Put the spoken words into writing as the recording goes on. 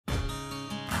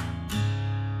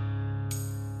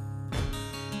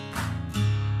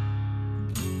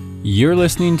You're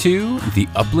listening to The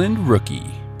Upland Rookie,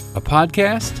 a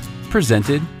podcast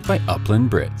presented by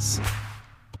Upland Brits.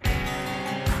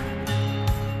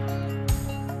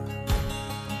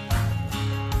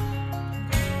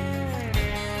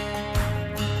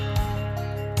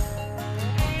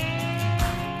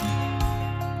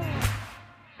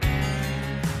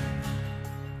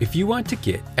 If you want to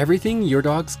get everything your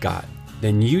dog's got,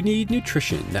 then you need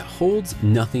nutrition that holds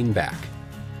nothing back.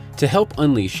 To help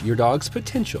unleash your dog's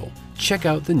potential, check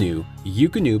out the new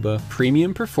Eukanuba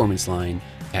Premium Performance line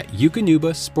at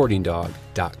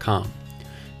eukanubasportingdog.com.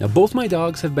 Now, both my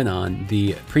dogs have been on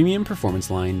the Premium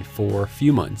Performance line for a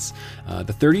few months,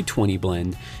 the 30-20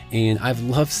 blend, and I've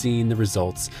loved seeing the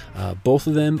results. Both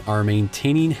of them are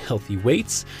maintaining healthy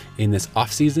weights in this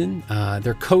off-season.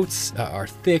 Their coats are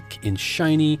thick and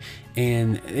shiny,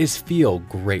 and they just feel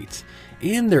great.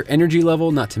 And their energy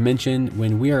level, not to mention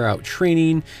when we are out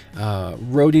training,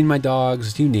 roading my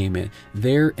dogs, you name it,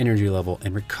 their energy level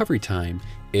and recovery time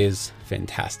is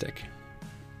fantastic.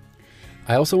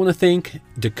 I also want to thank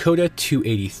Dakota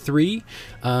 283.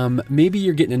 Maybe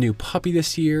you're getting a new puppy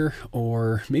this year,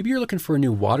 or maybe you're looking for a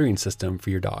new watering system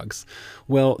for your dogs.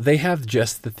 Well, they have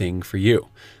just the thing for you.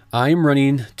 I'm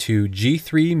running to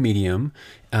G3 medium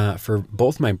for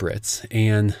both my Brits,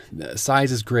 and the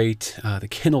size is great. The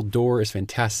kennel door is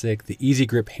fantastic. The easy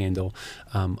grip handle.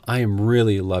 I am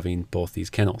really loving both these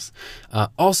kennels.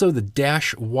 Also, the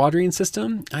Dash watering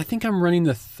system. I think I'm running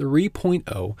the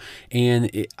 3.0,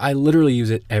 and I literally use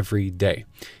it every day.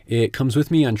 It comes with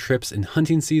me on trips in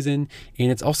hunting season, and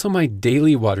it's also my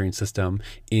daily watering system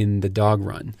in the dog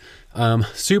run.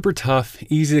 Super tough,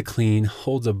 easy to clean,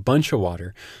 holds a bunch of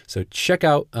water. So check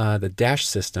out the Dash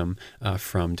system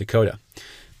from Dakota.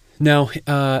 Now,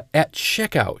 at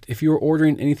checkout, if you're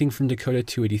ordering anything from Dakota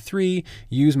 283,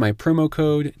 use my promo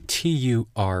code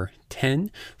TUR10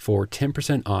 for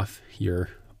 10% off your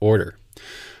order.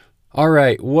 All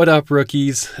right, what up,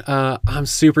 rookies? I'm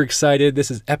super excited. This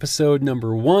is episode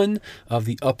number 1 of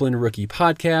the Upland Rookie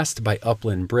podcast by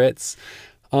Upland Brits.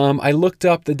 I looked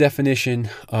up the definition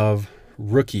of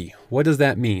rookie. What does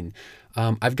that mean?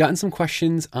 I've gotten some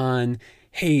questions on,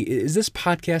 hey, is this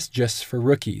podcast just for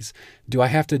rookies? Do I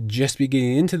have to just be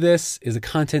getting into this? Is the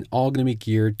content all going to be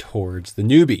geared towards the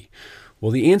newbie?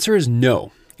 Well, the answer is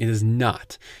no, it is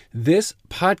not. This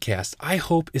podcast, I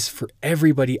hope, is for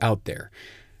everybody out there.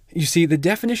 You see, the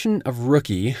definition of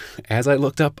rookie, as I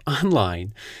looked up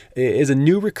online, is a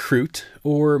new recruit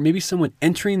or maybe someone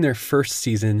entering their first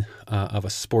season of a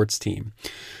sports team.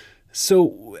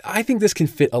 So I think this can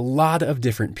fit a lot of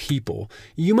different people.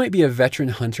 You might be a veteran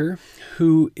hunter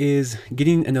who is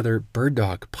getting another bird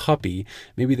dog puppy,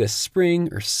 maybe this spring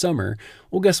or summer.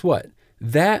 Well, guess what?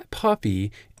 That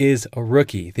puppy is a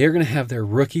rookie. They're going to have their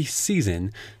rookie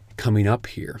season coming up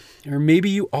here. Or maybe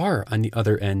you are on the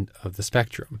other end of the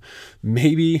spectrum.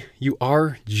 Maybe you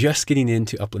are just getting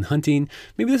into upland hunting.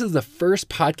 Maybe this is the first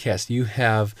podcast you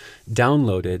have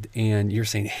downloaded and you're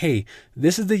saying, hey,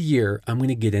 this is the year I'm going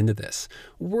to get into this.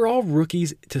 We're all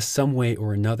rookies to some way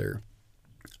or another.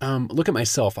 Look at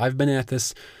myself. I've been at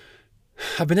this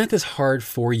hard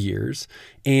 4 years,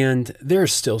 and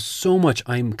there's still so much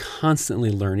I'm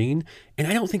constantly learning, and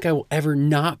I don't think I will ever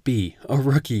not be a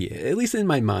rookie, at least in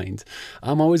my mind.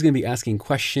 I'm always going to be asking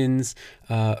questions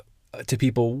to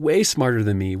people way smarter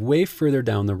than me, way further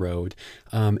down the road,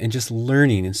 and just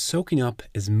learning and soaking up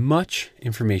as much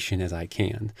information as I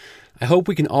can. I hope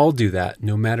we can all do that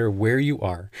no matter where you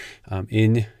are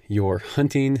in your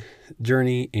hunting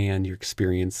journey and your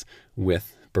experience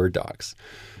with bird dogs.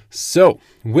 So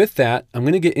with that, I'm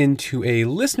going to get into a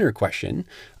listener question.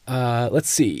 Let's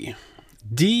see.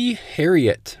 D.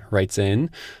 Harriet writes in,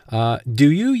 do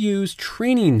you use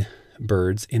training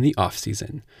birds in the off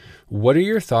season? What are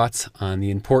your thoughts on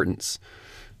the importance?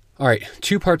 All right,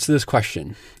 2 parts to this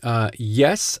question.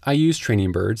 Yes, I use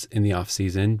training birds in the off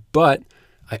season, but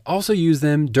I also use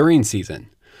them during season.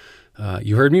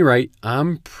 You heard me right.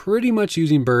 I'm pretty much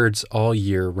using birds all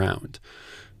year round.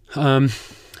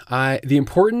 The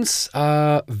importance,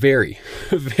 very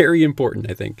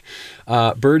important, I think.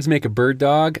 Birds make a bird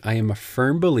dog. I am a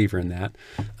firm believer in that.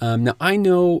 Now, I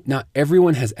know not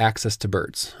everyone has access to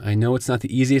birds. I know it's not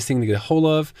the easiest thing to get a hold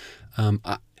of.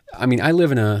 I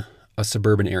live in a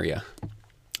suburban area.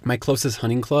 My closest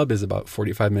hunting club is about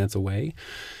 45 minutes away.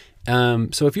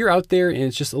 So if you're out there and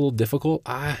it's just a little difficult,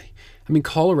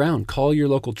 call around, call your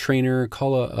local trainer,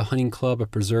 call a hunting club, a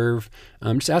preserve,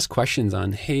 just ask questions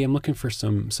on, hey, I'm looking for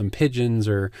some pigeons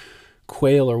or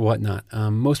quail or whatnot.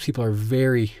 Most people are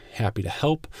very happy to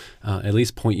help, at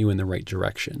least point you in the right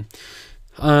direction.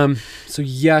 So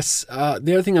yes,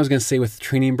 the other thing I was going to say with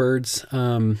training birds,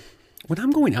 when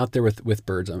I'm going out there with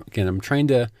birds, again, I'm trying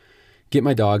to get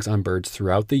my dogs on birds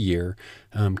throughout the year,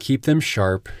 keep them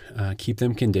sharp, keep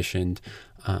them conditioned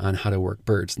on how to work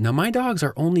birds. Now, my dogs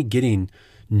are only getting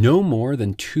no more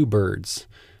than 2 birds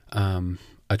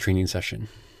a training session.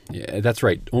 Yeah, that's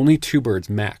right. Only 2 birds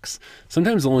max.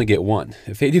 Sometimes they'll only get 1.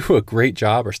 If they do a great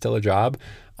job or stellar job,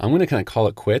 I'm going to kind of call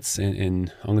it quits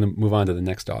and I'm going to move on to the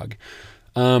next dog.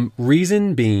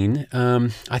 Reason being,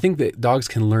 I think that dogs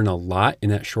can learn a lot in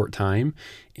that short time,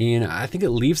 and I think it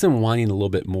leaves them wanting a little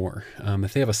bit more.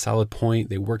 If they have a solid point,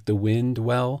 they work the wind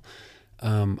well,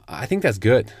 I think that's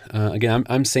good. Again,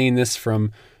 I'm saying this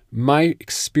from my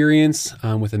experience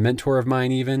with a mentor of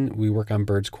mine even. We work on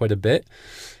birds quite a bit.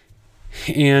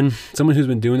 And someone who's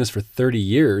been doing this for 30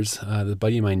 years, the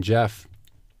buddy of mine, Jeff,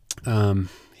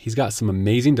 he's got some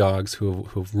amazing dogs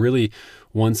who've really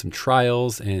won some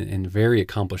trials and very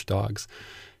accomplished dogs.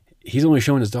 He's only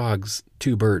showing his dogs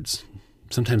 2 birds,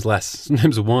 sometimes less,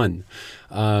 sometimes 1.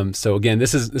 So again,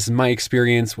 this is my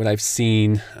experience, what I've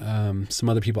seen. Some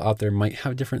other people out there might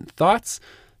have different thoughts.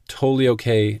 Totally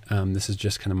okay. This is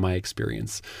just kind of my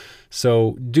experience.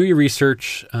 So do your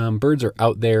research. Birds are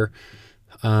out there.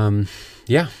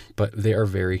 Yeah, but they are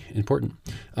very important.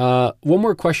 One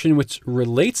more question which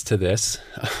relates to this.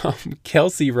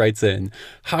 Kelsey writes in,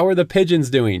 how are the pigeons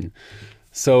doing?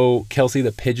 So Kelsey,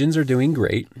 the pigeons are doing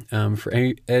great. For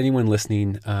anyone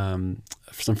listening, some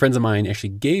friends of mine actually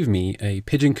gave me a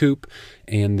pigeon coop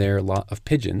and their lot of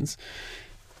pigeons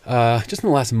just in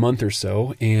the last month or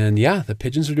so. And yeah, the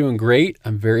pigeons are doing great.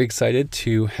 I'm very excited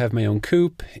to have my own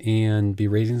coop and be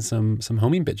raising some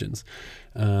homing pigeons.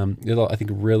 It'll, I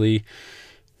think, really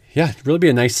be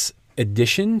a nice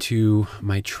addition to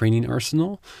my training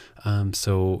arsenal.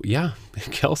 So yeah,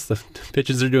 Kels, the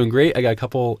pigeons are doing great. I got a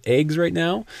couple eggs right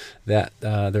now that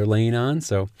they're laying on.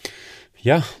 So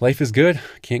yeah, life is good.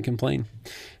 Can't complain.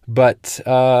 But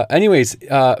anyways,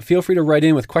 feel free to write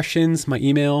in with questions. My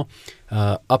email,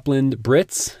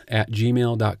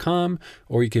 uplandbrits@gmail.com,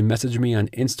 or you can message me on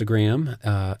Instagram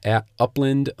at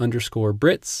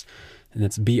upland_Brits, and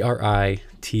that's BRITTS.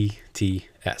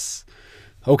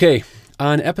 Okay,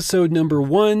 on episode number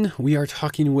 1, we are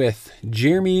talking with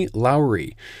Jeremy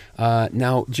Lowry.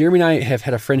 Now, Jeremy and I have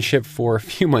had a friendship for a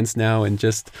few months now, and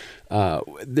just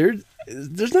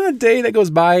there's not a day that goes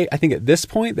by, I think, at this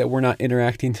point that we're not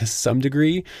interacting to some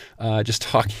degree, just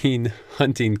talking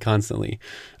hunting constantly.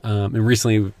 And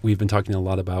recently we've been talking a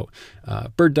lot about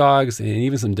bird dogs and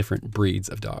even some different breeds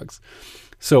of dogs.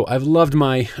 So I've loved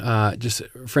my just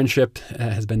friendship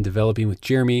has been developing with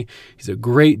Jeremy. He's a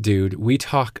great dude. We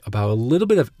talk about a little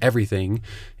bit of everything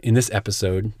in this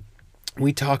episode.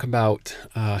 We talk about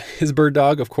his bird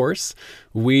dog, of course.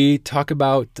 We talk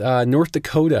about North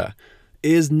Dakota.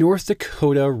 Is North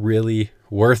Dakota really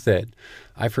worth it?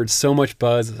 I've heard so much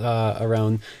buzz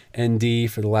around ND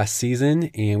for the last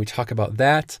season, and we talk about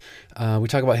that. We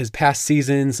talk about his past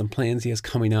season, some plans he has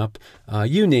coming up.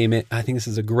 You name it. I think this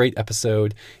is a great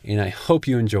episode, and I hope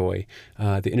you enjoy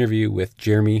the interview with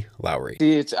Jeremy Lowry.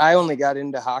 See, I only got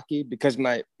into hockey because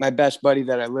my best buddy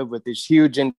that I live with is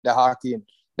huge into hockey, and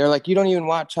they're like, you don't even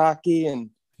watch hockey?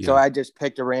 And so I just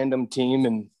picked a random team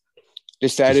and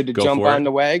decided to jump on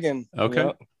the wagon. Okay.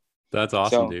 Yep. That's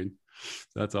awesome, dude.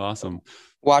 That's awesome.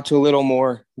 Watch a little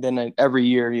more than every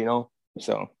year,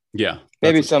 So yeah,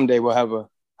 maybe someday we'll have a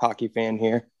hockey fan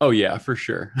here. Oh yeah, for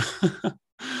sure.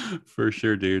 For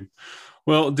sure, dude.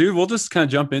 Well, dude, we'll just kind of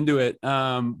jump into it.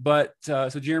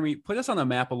 So Jeremy, put us on the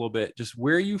map a little bit. Just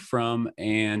where are you from,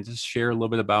 and just share a little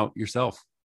bit about yourself.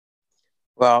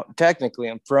 Well, technically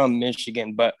I'm from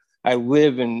Michigan, but I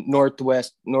live in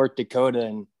Northwest North Dakota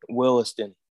and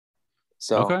Williston.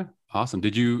 So okay, awesome.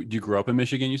 Did you grow up in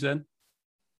Michigan, you said?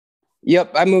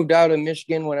 Yep, I moved out of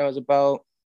Michigan when I was about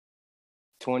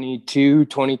 22,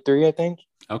 23, I think.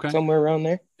 Okay. Somewhere around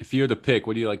there. If you had to pick,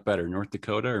 what do you like better, North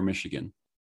Dakota or Michigan?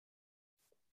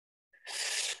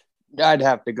 I'd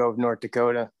have to go with North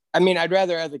Dakota. I mean, I'd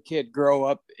rather as a kid grow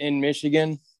up in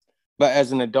Michigan, but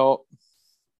as an adult,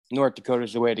 North Dakota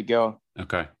is the way to go.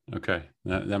 Okay.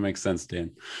 That makes sense,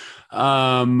 Dan.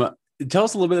 Tell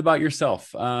us a little bit about yourself.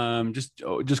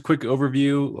 Just quick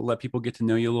overview. Let people get to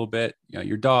know you a little bit.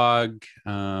 Your dog. Just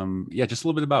a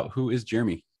little bit about who is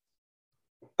Jeremy.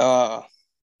 On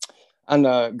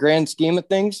the grand scheme of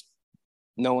things,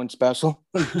 no one special,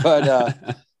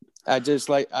 but I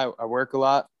just I work a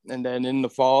lot, and then in the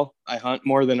fall I hunt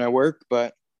more than I work.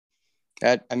 But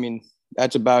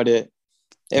that's about it.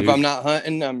 If I'm not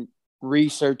hunting, I'm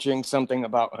researching something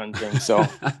about hunting, so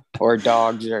or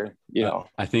dogs, or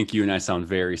I think you and I sound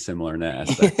very similar in that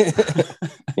aspect.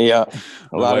 Yeah,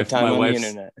 a lot of time on the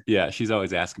internet. Yeah, she's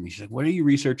always asking me, she's like, what are you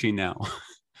researching now?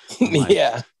 I'm like,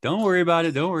 Yeah. don't worry about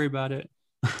it. Don't worry about it.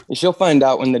 She'll find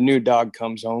out when the new dog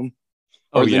comes home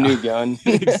Oh or the yeah, new gun.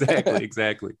 exactly,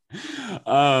 exactly.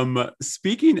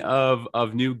 Speaking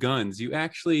of new guns, you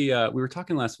actually we were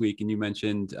talking last week, and you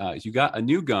mentioned you got a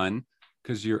new gun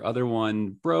because your other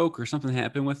one broke or something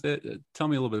happened with it. Tell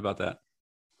me a little bit about that.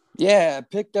 Yeah, I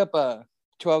picked up a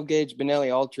 12 gauge Benelli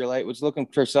Ultralight. Was looking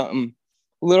for something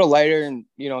a little lighter and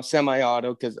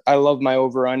semi-auto because I love my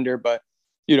over under, but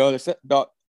the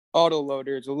auto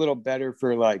loader is a little better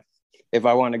for like if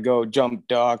I want to go jump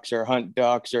ducks or hunt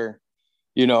ducks or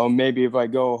maybe if I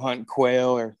go hunt quail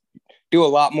or do a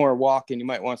lot more walking, you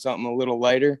might want something a little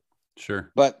lighter.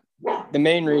 Sure. But the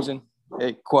main reason,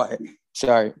 hey, quiet,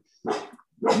 sorry,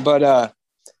 but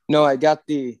no, I got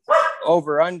the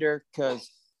over under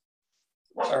because,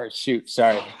 or shoot,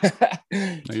 sorry.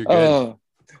 No, you're good. Oh,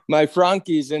 my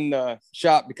Frankie's in the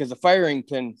shop because the firing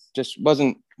pin just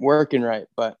wasn't working right.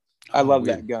 But I Oh, love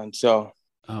weird. that gun. So,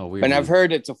 Oh, weird, and I've man.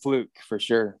 heard it's a fluke for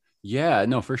sure. Yeah,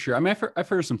 no, for sure. I mean, I've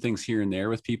heard some things here and there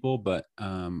with people, but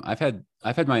I've had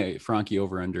my Frankie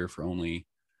over under for only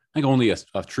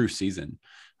a true season.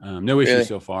 No issues Really?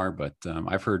 so far, but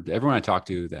I've heard everyone I talk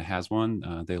to that has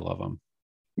one, they love them.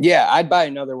 Yeah, I'd buy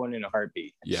another one in a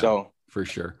heartbeat. Yeah, So, for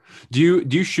sure. Do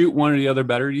you shoot one or the other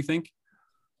better? Do you think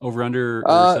over under or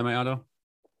uh, semi-auto?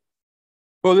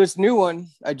 well, this new one,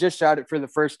 I just shot it for the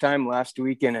first time last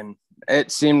weekend, and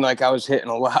it seemed like I was hitting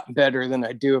a lot better than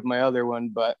I do with my other one.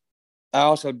 But I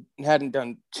also hadn't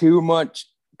done too much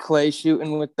clay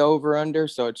shooting with the over under,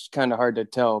 so it's kind of hard to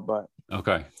tell. But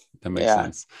Okay, that makes yeah,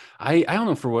 sense. I don't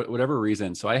know for whatever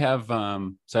reason. So I have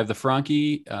the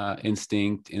Frankie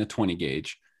Instinct in a 20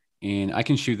 gauge, and I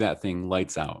can shoot that thing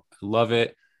lights out. I love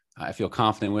it. I feel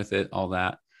confident with it. All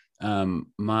that.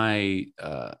 I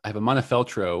have a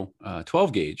Montefeltro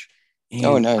 12 gauge,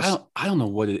 oh, and I nice. don't I don't know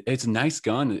what it's a nice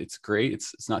gun. It's great.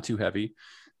 It's not too heavy.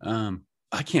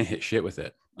 I can't hit shit with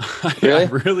it. I Really?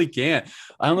 really can't.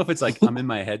 I don't know if it's like I'm in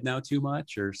my head now too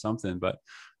much or something, but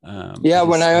Yeah.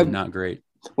 I'm not great.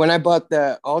 When I bought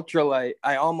the ultralight,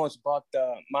 I almost bought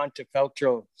the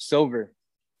Montefeltro silver.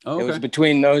 Oh, It was okay.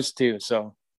 between those two,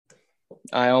 so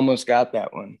I almost got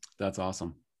that one. That's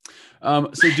awesome.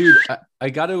 So dude, I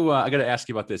gotta ask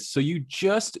you about this. So you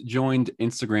just joined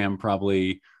Instagram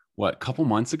probably what, a couple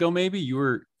months ago, maybe?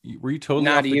 Were you totally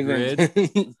Not off the even.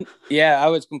 grid? Yeah, I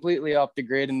was completely off the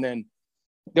grid, and then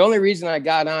the only reason I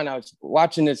got on, I was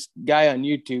watching this guy on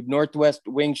YouTube, Northwest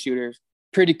Wing Shooters.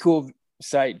 Pretty cool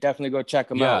site. Definitely go check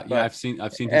him Yeah, out. yeah, But I've seen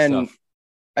his and stuff.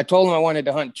 I told him I wanted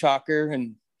to hunt chalker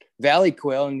and valley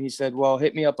quail, and he said, "Well,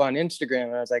 hit me up on Instagram."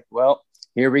 And I was like, "Well,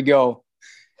 here we go."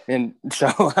 And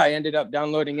so I ended up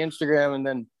downloading Instagram, and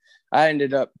then I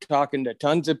ended up talking to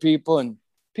tons of people, and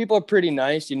people are pretty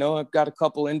nice. I've got a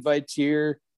couple invites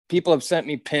here. People have sent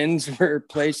me pins for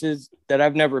places that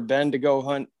I've never been to go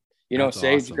hunt, That's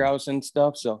sage awesome. grouse and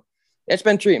stuff. So it's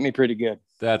been treating me pretty good.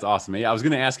 That's awesome. Yeah, I was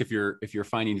gonna ask if you're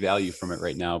finding value from it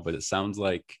right now, but it Yeah, sounds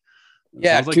like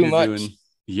too you're much. doing,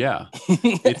 yeah.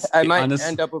 It's I might honest.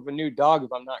 end up with a new dog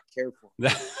if I'm not careful.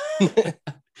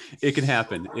 It can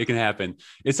happen. It can happen.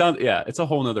 It sounds, yeah, it's a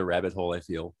whole nother rabbit hole. I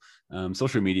feel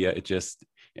social media.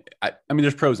 I mean,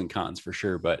 there's pros and cons for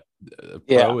sure, but the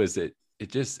Yeah. pro is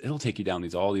it'll take you down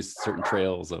all these certain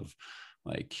trails of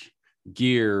like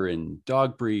gear and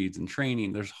dog breeds and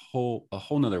training. There's a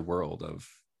whole nother world of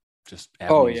just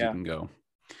Oh, avenues you yeah. can go.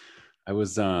 I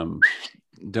was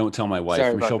don't tell my wife.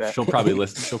 Sorry about that. She'll probably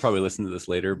listen. She'll probably listen to this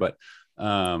later. But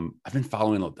I've been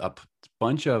following a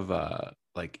bunch of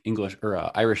like English or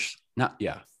Irish, not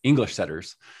yeah, English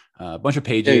setters, a bunch of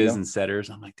There you pages go. and setters.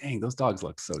 I'm like, dang, those dogs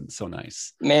look so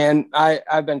nice. Man,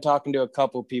 I've been talking to a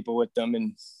couple people with them,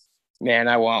 and man,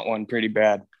 I want one pretty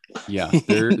bad. Yeah,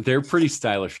 they're pretty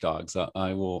stylish dogs.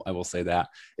 I will say that.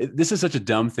 This is such a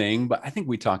dumb thing, but I think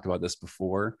we talked about this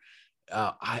before.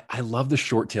 I love the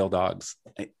short tail dogs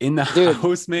in the Dude,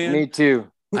 house, man. me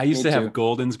too. I used Me to have too.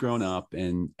 Goldens growing up,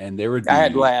 and there would I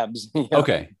had be labs. Yep.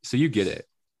 okay. So you get it.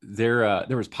 There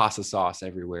was pasta sauce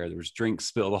everywhere. There was drinks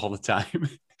spilled all the time,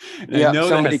 and I Yep. know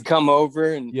that Somebody has come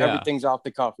over and yeah, everything's off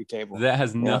the coffee table. that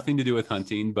has Yeah. nothing to do with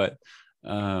hunting, but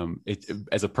it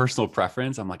as a personal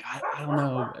preference, I'm like I don't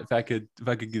know if I could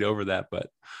get over that, but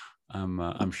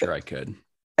I'm sure I could.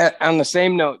 On the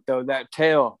same note, though, that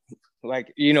tail,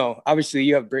 like, obviously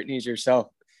you have Brittany's yourself.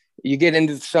 You get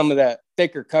into some of that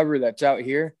thicker cover that's out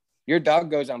here, your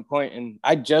dog goes on point. And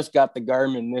I just got the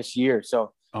Garmin this year.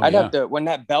 So Oh I'd have yeah, to, when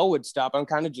that bell would stop, I'm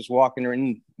kind of just walking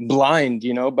around blind,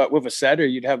 but with a setter,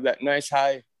 you'd have that nice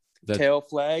high that tail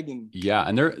flag. And yeah,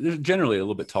 and they're generally a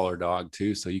little bit taller dog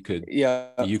too, so yeah,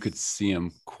 you could see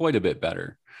them quite a bit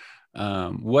better.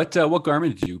 What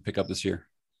Garmin did you pick up this year?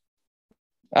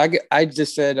 I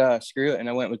just said screw it, and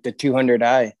I went with the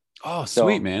 200i. Oh,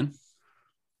 sweet, So man.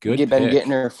 Good been getting pick.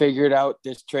 her figured out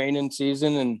this training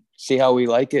season and see how we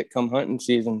like it come hunting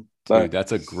season. Dude, But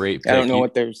that's a great I don't pick. know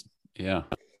what there's. Yeah.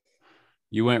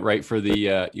 You went right for the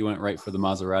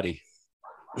Maserati.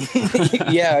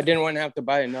 Yeah, I didn't want to have to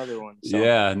buy another one. So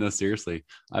Yeah, no, seriously.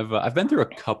 I've been through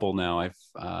a couple now. I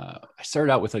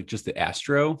started out with like just the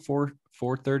Astro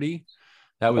 430.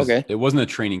 okay, It wasn't a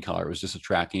training color, it was just a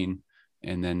tracking.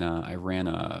 And then I ran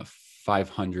a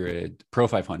 500 Pro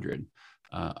 500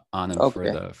 on him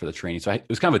okay. for the training. So it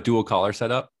was kind of a dual collar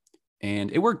setup,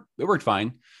 and it worked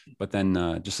fine. But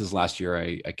then just this last year,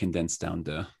 I condensed down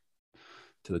to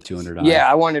the 200i.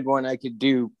 Yeah, I wanted one I could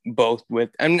do both with.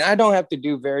 I mean, I don't have to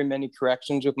do very many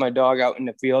corrections with my dog out in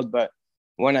the field, but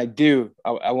when I do,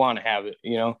 I want to have it.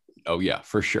 Oh yeah,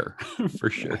 for sure. For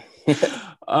sure.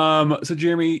 So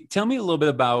Jeremy, tell me a little bit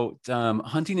about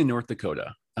hunting in North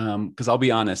Dakota. Because I'll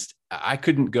be honest, I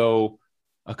couldn't go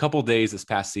a couple days this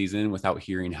past season without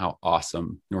hearing how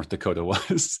awesome North Dakota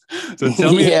was. So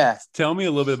Yeah. tell me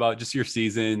a little bit about just your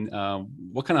season.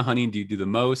 What kind of hunting do you do the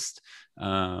most?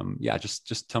 Yeah,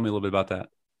 just tell me a little bit about that.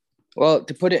 Well,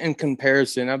 to put it in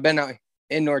comparison, I've been out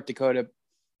in North Dakota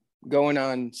going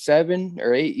on 7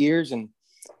 or 8 years, and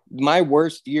my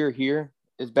worst year here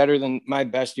is better than my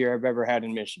best year I've ever had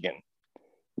in Michigan.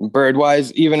 Bird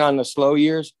wise, even on the slow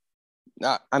years,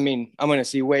 I mean, I'm going to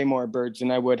see way more birds than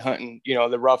I would hunting,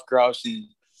 the rough grouse and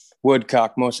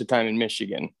woodcock most of the time in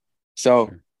Michigan. So,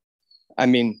 Sure. I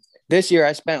mean, this year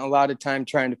I spent a lot of time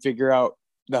trying to figure out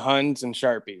the Huns and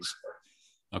Sharpies.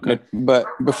 Okay. But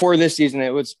before this season,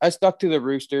 I stuck to the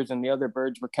roosters, and the other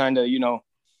birds were kind of,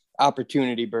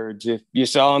 opportunity birds. If you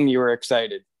saw them, you were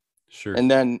excited. Sure. And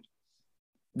then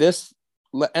this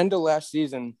end of last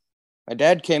season, my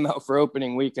dad came out for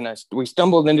opening week, and we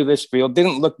stumbled into this field.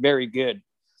 Didn't look very good,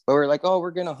 but we're like, oh,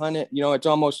 we're gonna hunt it. It's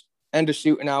almost end of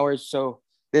shooting hours, so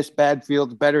this bad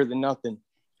field's better than nothing.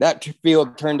 That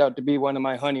field turned out to be one of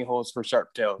my honey holes for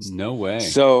sharptails. No way.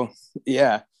 So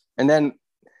yeah, and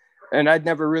I'd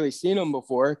never really seen them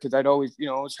before because I'd always,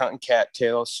 was hunting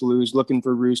cattails, sloughs, looking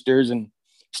for roosters, and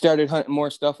started hunting more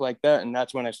stuff like that. And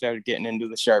that's when I started getting into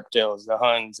the sharptails, the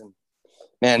Huns, and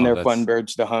man, Oh, they're fun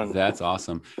birds to hunt. that's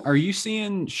awesome. Are you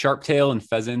seeing sharptail and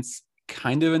pheasants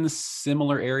kind of in the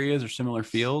similar areas or similar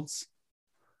fields,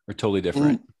 or totally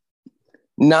different?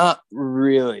 Not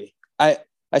really. I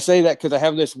say that because I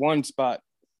have this one spot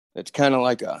that's kind of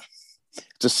like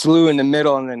it's a slough in the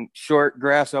middle and then short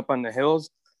grass up on the hills.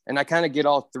 And I kind of get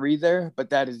all three there, but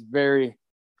that is very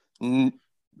Rare.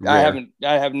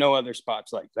 I have no other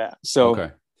spots like that. So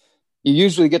Okay. you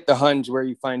usually get the Huns where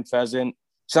you find pheasant.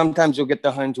 Sometimes you'll get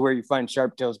the Huns where you find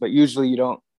sharptails, but usually you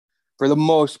don't, for the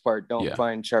most part, don't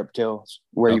find sharptails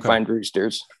where you find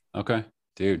roosters. Okay,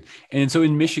 dude. And so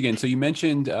in Michigan, so you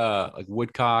mentioned like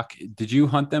woodcock. Did you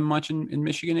hunt them much in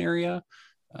Michigan area?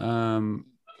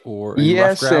 Or in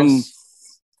rough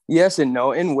grouse? Yes and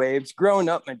no. In waves. Growing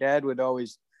up, my dad would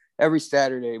always, every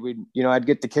Saturday, I'd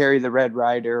get to carry the Red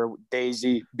Ryder,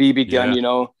 Daisy, BB gun,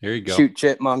 Here you go. shoot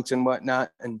chipmunks and whatnot.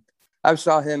 And I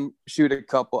saw him shoot a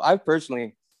couple. I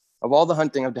personally, of all the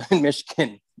hunting I've done in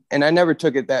Michigan, and I never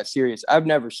took it that serious, I've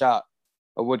never shot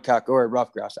a woodcock or a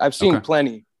rough grouse. I've seen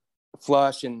plenty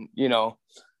flush and,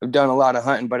 I've done a lot of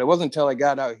hunting, but it wasn't until I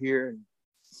got out here and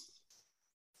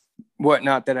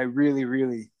whatnot that I really,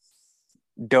 really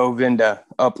dove into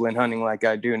upland hunting like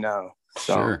I do now.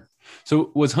 So. Sure. So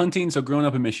growing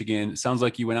up in Michigan, it sounds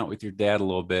like you went out with your dad a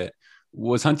little bit.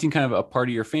 Was hunting kind of a part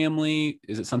of your family?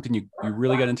 Is it something you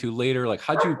really got into later? Like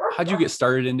how'd you get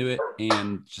started into it?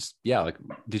 And just, yeah, like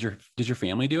did your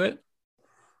family do it?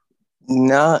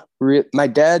 Not really. My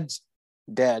dad's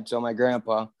dad, so my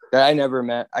grandpa that I never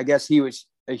met, I guess he was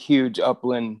a huge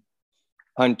upland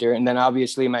hunter. And then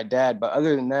obviously my dad, but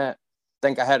other than that, I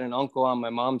think I had an uncle on my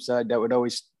mom's side that would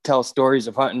always tell stories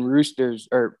of hunting roosters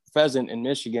or pheasant in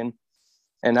Michigan.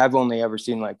 And I've only ever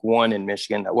seen like one in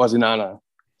Michigan that wasn't on a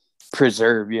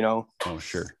preserve, Oh,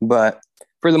 sure. But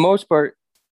for the most part,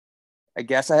 I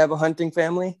guess I have a hunting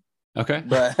family. Okay.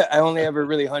 But I only ever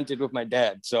really hunted with my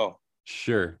dad. So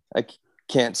sure. I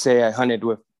can't say I hunted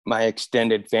with my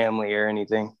extended family or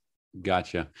anything.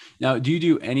 Gotcha. Now, do you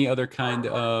do any other kind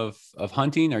of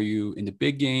hunting? Are you into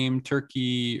big game,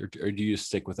 turkey, or do you just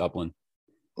stick with upland?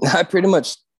 I pretty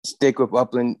much stick with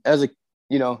upland. As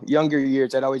younger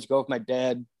years, I'd always go with my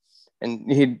dad,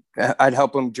 and I'd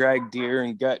help him drag deer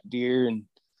and gut deer and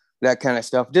that kind of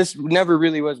stuff. This never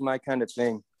really was my kind of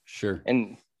thing. Sure.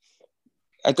 And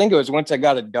I think it was once I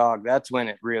got a dog, that's when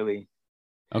it really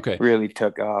Okay. really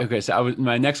took off. Okay. So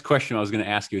my next question I was going to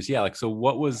ask you is, yeah, like, so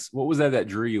what was that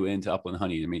drew you into upland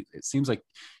hunting? I mean, it seems like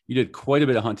you did quite a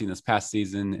bit of hunting this past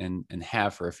season and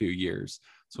have for a few years.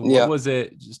 So what Yeah. was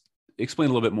it? Just explain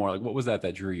a little bit more. Like, what was that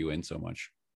drew you in so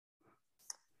much?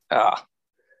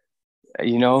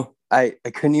 You know, I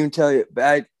couldn't even tell you,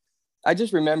 but I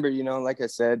just remember, you know, like I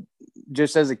said,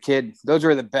 just as a kid, those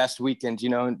were the best weekends, you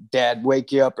know, dad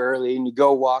wake you up early and you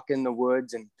go walk in the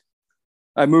woods. And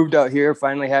I moved out here,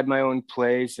 finally had my own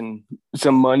place and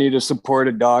some money to support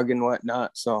a dog and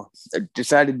whatnot. So I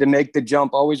decided to make the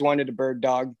jump. Always wanted a bird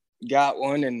dog, got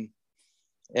one. And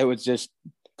it was just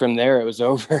from there, it was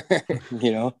over,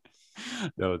 you know?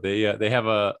 No, they have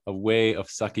a way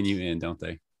of sucking you in, don't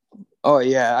they? Oh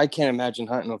yeah. I can't imagine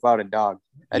hunting without a dog.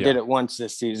 I Yeah. did it once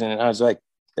this season and I was like,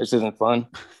 this isn't fun.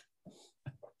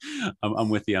 I'm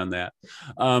with you on that.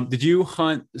 Did you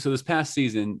hunt? So this past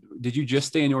season, did you just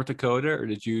stay in North Dakota or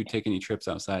did you take any trips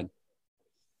outside?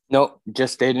 Nope.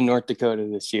 Just stayed in North Dakota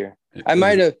this year. I It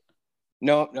might was, have.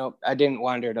 No, I didn't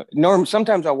wander.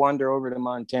 Sometimes I'll wander over to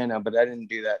Montana, but I didn't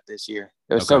do that this year.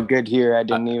 It was so okay. good here. I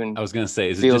didn't even I was going to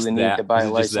say, is it feel just the need to that? buy Is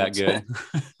a it just that license.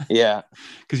 good? Yeah.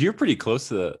 Because you're pretty close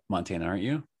to Montana, aren't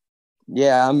you?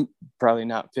 Yeah. I'm probably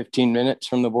not 15 minutes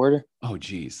from the border, Oh,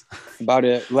 geez. about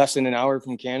less than an hour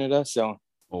from Canada. So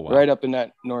Oh, wow. right up in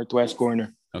that northwest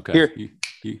corner. Okay. Here.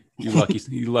 You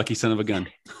lucky son of a gun.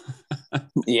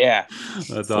 Yeah.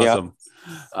 That's Yeah.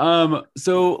 awesome.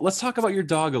 So let's talk about your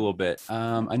dog a little bit.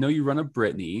 I know you run a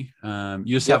Brittany. You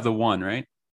just have the one, right?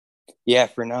 Yeah.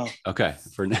 For now. Okay.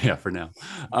 For now.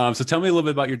 So tell me a little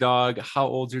bit about your dog. How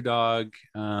old's your dog?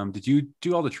 Did you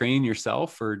do all the training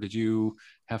yourself or did you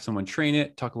have someone train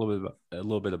it? Talk a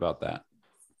little bit about that.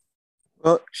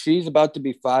 Well, she's about to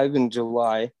be 5 in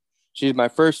July. She's my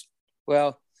first.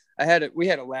 Well, we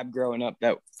had a lab growing up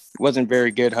that wasn't very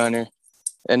good hunter.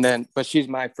 But she's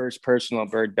my first personal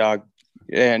bird dog.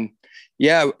 And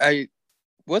yeah, I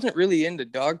wasn't really into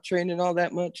dog training all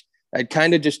that much. I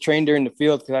kind of just trained her in the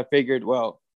field because I figured,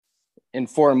 well, in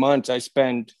 4 months, I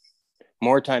spend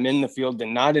more time in the field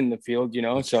than not in the field, you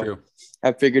know? That's so true.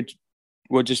 I figured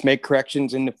we'll just make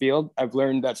corrections in the field. I've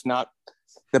learned that's not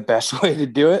the best way to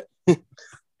do it.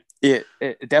 It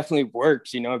definitely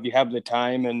works, you know, if you have the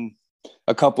time and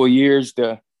a couple of years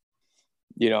to,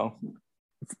 you know,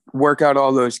 work out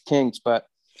all those kinks. But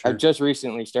Sure. I've just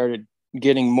recently started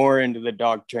getting more into the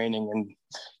dog training and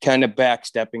kind of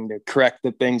backstepping to correct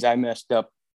the things I messed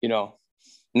up, you know,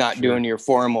 not Sure. doing your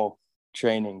formal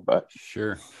training. But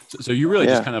Sure. So you really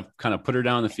just kind of put her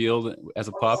down in the field as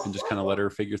a pup and just kind of let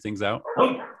her figure things out.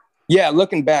 Yeah,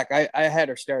 looking back, I had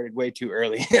her started way too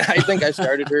early. I think I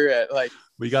started her at like,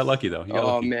 well, you got lucky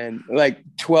though. Man, like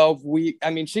 12 weeks.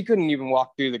 I mean, she couldn't even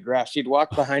walk through the grass. She'd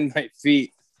walk behind my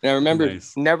feet. And I remember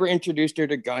never introduced her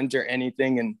to guns or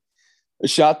anything and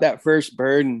shot that first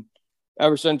bird. And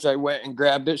ever since I went and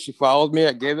grabbed it, she followed me.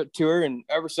 I gave it to her. And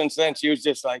ever since then, she was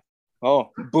just like,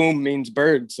 oh, boom means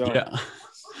bird. So, yeah.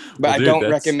 But well, I don't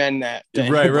recommend that.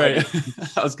 Right.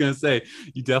 I was going to say,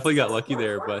 you definitely got lucky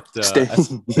there, but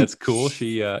that's cool.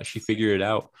 She figured it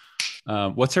out.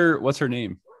 What's her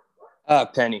name?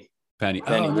 Penny. Penny.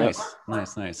 Oh,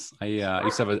 nice. I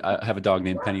used to have a dog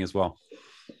named Penny as well.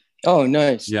 Oh,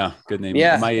 nice. Yeah, good name.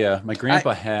 Yeah. My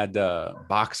grandpa had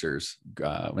boxers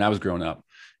when I was growing up,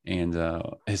 and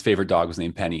his favorite dog was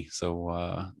named Penny. So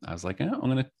I was like,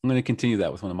 I'm gonna continue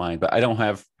that with one of mine, but I don't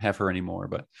have her anymore.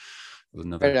 But it was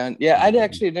another. Right on. Yeah, I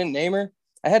actually didn't name her.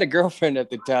 I had a girlfriend at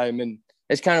the time, and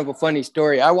it's kind of a funny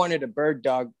story. I wanted a bird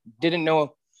dog, didn't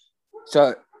know.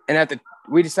 So, and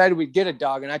we decided we'd get a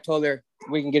dog, and I told her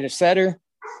we can get a setter,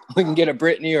 we can get a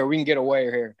Brittany, or we can get a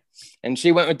wire hair. And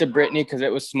she went with the Brittany because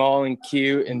it was small and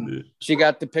cute, and she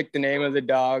got to pick the name of the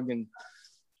dog. And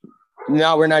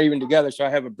now we're not even together, so I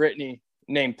have a Brittany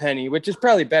named Penny, which is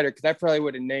probably better because I probably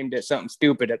would have named it something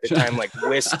stupid at the time, like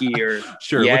whiskey or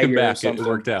sure. Jaeger Looking back, it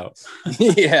worked out.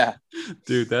 Yeah,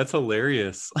 dude, that's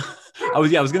hilarious. I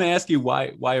was going to ask you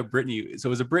why a Brittany. So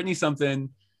was a Brittany something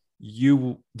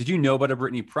did you know about a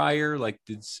Brittany prior? Like,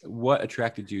 what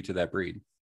attracted you to that breed?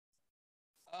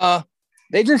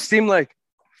 They just seem like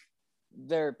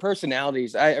their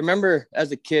personalities. I remember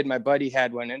as a kid, my buddy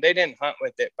had one and they didn't hunt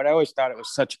with it, but I always thought it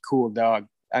was such a cool dog.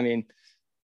 I mean,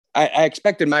 I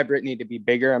expected my Brittany to be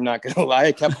bigger. I'm not going to lie.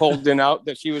 I kept holding out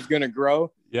that she was going to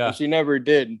grow. Yeah. She never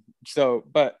did. So,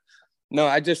 but no,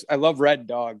 I love red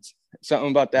dogs.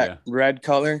 Something about that red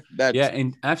color.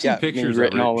 And I've seen pictures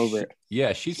written of her. all over it.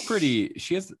 Yeah, she's pretty.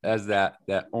 She has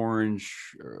that orange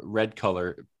red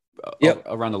color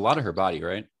around a lot of her body,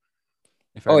 right?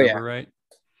 If I remember right.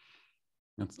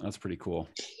 That's pretty cool.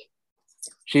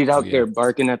 She's out there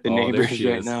barking at the neighbors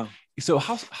right now. So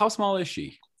how small is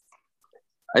she?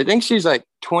 I think she's like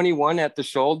 21 at the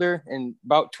shoulder and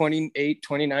about 28,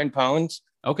 29 pounds.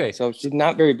 Okay. So she's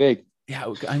not very big.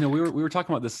 Yeah, I know we were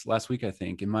talking about this last week, I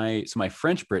think. And my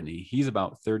French Brittany, he's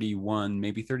about 31,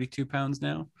 maybe 32 pounds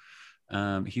now.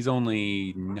 He's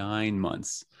only 9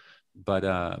 months, but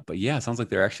yeah, it sounds like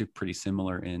they're actually pretty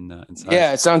similar in size.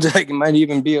 Yeah, it sounds like it might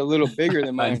even be a little bigger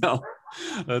than mine. I know.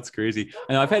 That's crazy.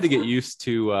 I know I've had to get used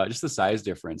to just the size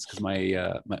difference because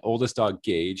my oldest dog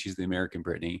Gage, he's the American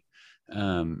Brittany.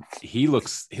 He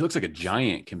looks like a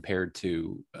giant compared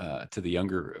to the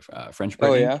younger French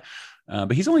Brittany. Oh yeah.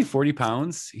 But he's only 40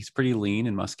 pounds. He's pretty lean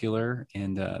and muscular.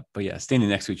 And but yeah, standing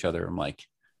next to each other, I'm like,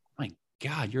 my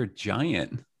God, you're a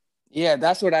giant. Yeah,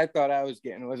 that's what I thought I was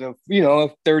getting was a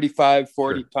 35,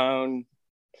 40 pound.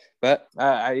 But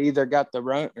I either got the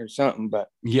runt or something. But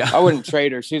yeah, I wouldn't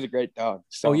trade her. She's a great dog.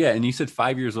 So. Oh yeah, and you said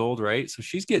 5 years old, right? So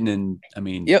she's getting in. I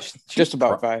mean, yep, just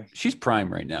about 5. She's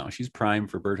prime right now. She's prime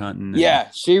for bird hunting. Yeah,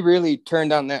 she really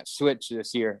turned on that switch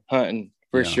this year, hunting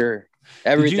for sure.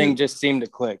 Everything just seemed to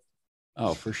click.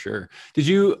 Oh, for sure. Did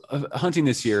you hunting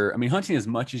this year? I mean, hunting as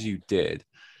much as you did.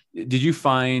 Did you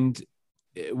find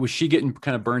was she getting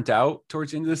kind of burnt out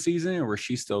towards the end of the season, or was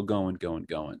she still going?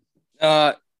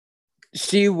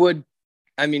 She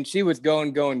was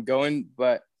going,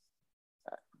 but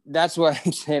that's what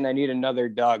I'm saying. I need another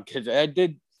dog because I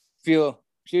did feel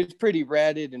she was pretty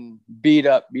ratted and beat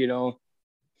up,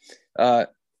 it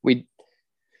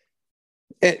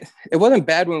wasn't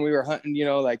bad when we were hunting,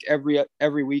 like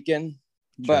every weekend,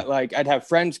 but like I'd have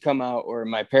friends come out or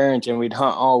my parents and we'd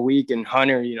hunt all week and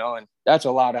hunt her, and that's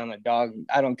a lot on a dog.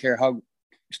 I don't care how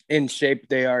in shape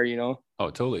they are, Oh,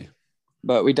 totally.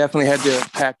 But we definitely had to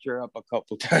patch her up a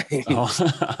couple times.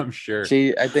 Oh, I'm sure.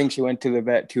 I think she went to the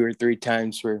vet 2 or 3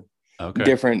 times for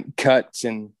different cuts.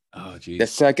 And the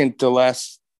second to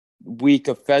last week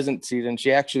of pheasant season,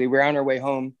 we're on our way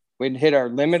home. We'd hit our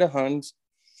limit of hunts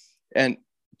and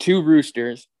 2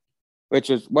 roosters, which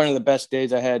was one of the best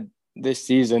days I had this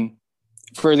season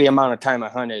for the amount of time I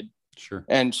hunted. Sure.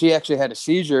 And she actually had a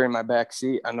seizure in my back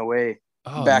seat on the way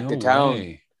back to town.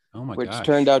 Way. Oh my which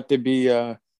turned out to be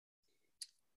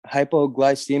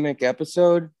hypoglycemic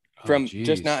episode from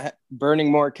just not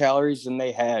burning more calories than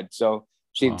they had. So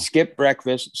she'd skipped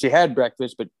breakfast. She had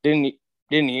breakfast, but didn't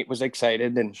eat, was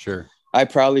excited. And sure, I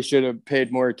probably should have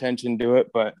paid more attention to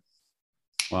it, but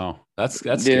wow, that's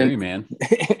scary, man.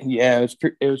 Yeah,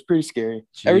 it was pretty scary.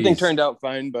 Jeez. Everything turned out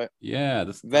fine, but yeah,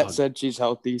 the vet said she's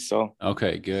healthy. So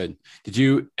okay, good.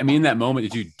 In that moment,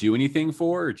 did you do anything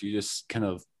for her, or did you just kind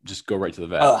of just go right to the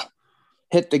vet?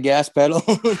 Hit the gas pedal.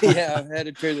 Yeah, I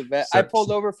headed to the vet. I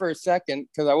pulled over for a second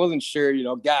because I wasn't sure,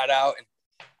 got out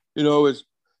and,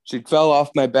 she fell off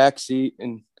my back seat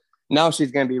and now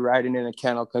she's going to be riding in a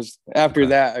kennel because after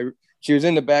that, she was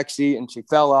in the back seat and she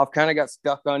fell off, kind of got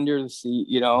stuck under the seat,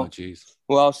 Oh, geez.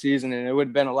 Well seasoned, and it would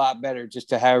have been a lot better just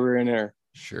to have her in her,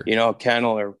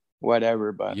 kennel or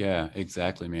whatever. But yeah,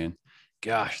 exactly, man.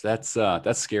 Gosh, that's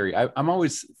scary. I'm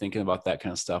always thinking about that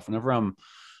kind of stuff whenever I'm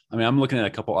looking at a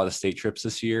couple out of state trips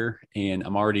this year and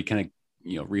I'm already kind of,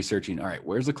 researching, all right,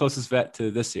 where's the closest vet to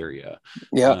this area?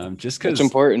 Yeah. Just because it's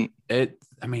important.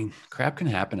 Crap can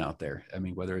happen out there. I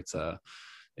mean, whether it's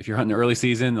if you're hunting early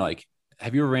season, like,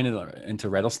 have you ever ran into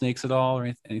rattlesnakes at all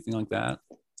or anything like that?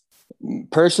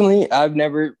 Personally, I've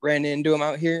never ran into them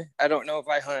out here. I don't know if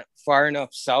I hunt far enough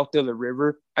south of the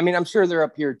river. I mean, I'm sure they're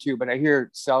up here too, but I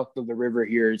hear south of the river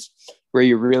here is where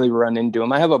you really run into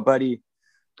them. I have a buddy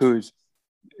who's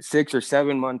 6 or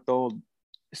 7 month old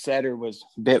setter was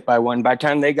bit by one. By the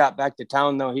time they got back to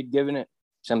town, though, he'd given it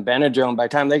some Benadryl. By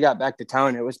the time they got back to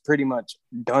town, it was pretty much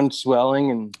done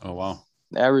swelling and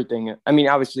everything. I mean,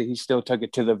 obviously he still took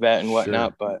it to the vet and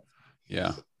whatnot, but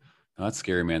yeah, no, that's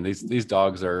scary, man. These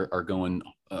dogs are going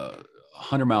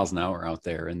 100 miles an hour out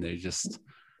there, and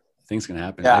things can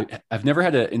happen. Yeah. I've never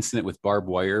had an incident with barbed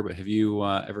wire, but have you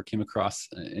ever came across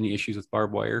any issues with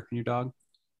barbed wire in your dog?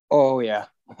 Oh yeah.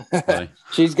 Really?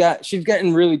 she's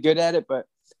getting really good at it, but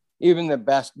even the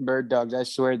best bird dogs, I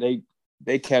swear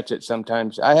they catch it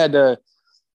sometimes. I had to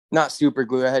not super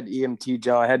glue. I had EMT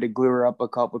gel. I had to glue her up a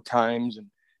couple times, and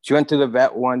she went to the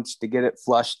vet once to get it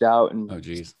flushed out and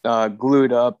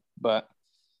glued up. But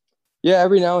yeah,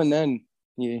 every now and then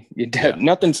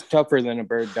nothing's tougher than a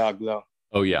bird dog though.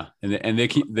 Oh yeah, and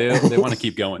they want to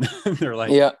keep going. They're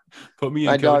like, put me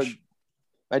in, coach.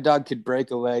 My dog could break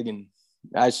a leg, and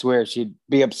I swear she'd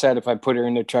be upset if I put her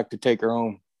in the truck to take her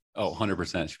home. Oh,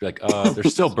 100%. She'd be like,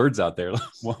 there's still birds out there.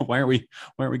 Why aren't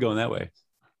we going that way?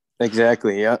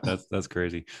 Exactly. Yeah. That's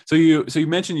crazy. So you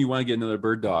mentioned you want to get another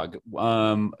bird dog.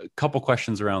 A couple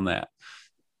questions around that.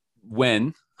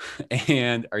 When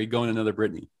And are you going another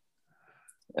Brittany?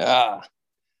 Ah,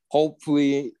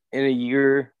 hopefully in a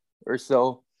year or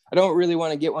so. I don't really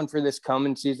want to get one for this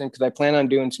coming season because I plan on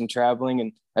doing some traveling,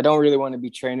 and I don't really want to be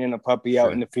training a puppy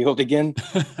out in the field again.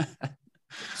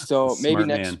 So maybe Smart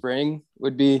next man. spring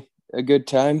would be a good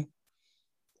time.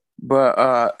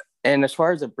 But and as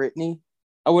far as a Brittany,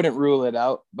 I wouldn't rule it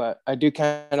out, but I do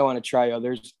kind of want to try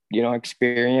others,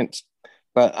 experience.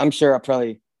 But I'm sure I'll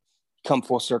probably come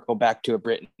full circle back to a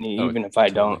Brittany, Oh, even if I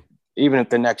don't, totally. even if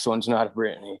the next one's not a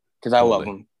Brittany, because I love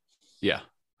Totally. them. Yeah.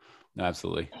 No,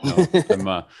 absolutely.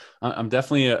 No, I'm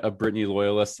definitely a Brittany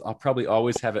loyalist. I'll probably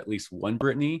always have at least one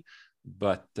Brittany,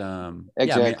 but yeah, I mean,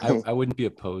 Exactly. I wouldn't be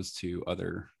opposed to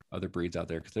other breeds out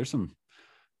there because there's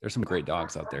some great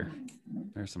dogs out there.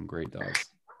 There's some great dogs.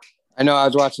 I know I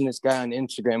was watching this guy on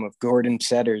Instagram with Gordon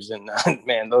setters, and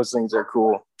man, those things are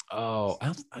cool. Oh,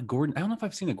 Gordon. I don't know if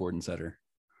I've seen a Gordon setter.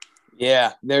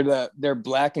 Yeah, they're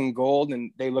black and gold,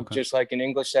 and they look Okay. just like an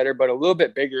English setter, but a little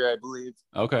bit bigger, I believe.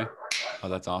 Okay. Oh,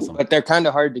 that's awesome. But they're kind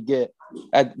of hard to get.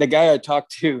 The guy I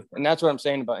talked to, and that's what I'm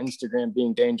saying about Instagram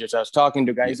being dangerous. I was talking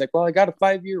to a guy. He's like, "Well, I got a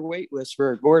 5-year wait list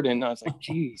for a Gordon." And I was like,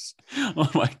 "Geez." Oh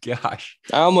my gosh.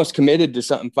 I almost committed to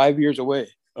something 5 years away.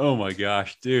 Oh my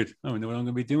gosh, dude. I don't know what I'm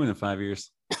gonna be doing in 5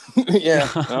 years. Yeah,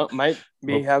 well, might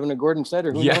be Well, having a Gordon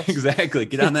setter. Who yeah, knows? exactly.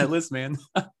 Get on that list, man.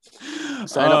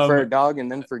 Sign up for a dog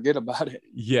and then forget about it.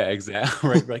 Yeah, exactly.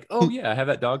 Right. Like, oh yeah, I have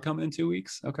that dog coming in 2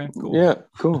 weeks. Okay, cool. Yeah,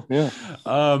 cool. Yeah.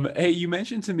 Hey, you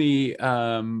mentioned to me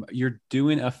you're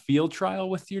doing a field trial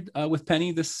with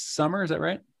Penny this summer. Is that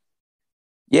right?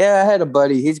 Yeah, I had a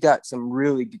buddy. He's got some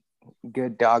really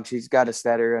good dogs. He's got a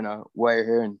setter and a wire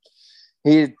hair, and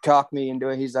he talked me into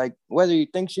it. He's like, whether you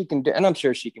think she can do, and I'm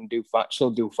sure she can do fine. She'll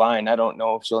do fine. I don't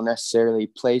know if she'll necessarily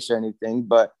place or anything,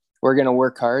 but we're going to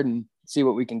work hard and see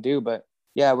what we can do. But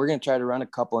yeah, we're going to try to run a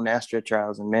couple of Astra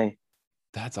trials in May.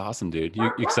 That's awesome, dude.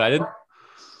 You excited?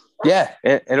 Yeah,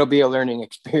 it'll be a learning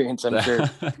experience, I'm sure.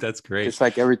 That's great. Just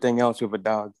like everything else with a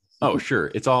dog. Oh,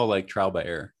 sure. It's all like trial by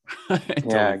error.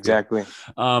 Yeah, exactly.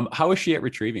 How is she at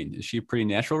retrieving? Is she a pretty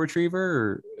natural retriever,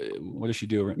 or what does she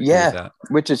do? Yeah, with that?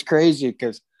 which is crazy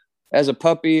because as a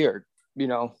puppy or,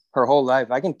 her whole life,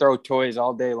 I can throw toys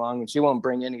all day long and she won't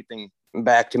bring anything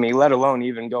back to me, let alone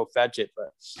even go fetch it.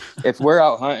 But if we're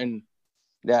out hunting,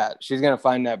 yeah, she's going to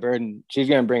find that bird and she's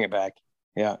going to bring it back.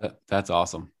 Yeah. That's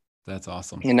awesome. That's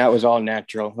awesome. And that was all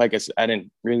natural. Like I said, I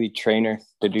didn't really train her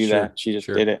to do that. She just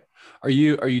did it. Are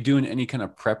you doing any kind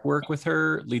of prep work with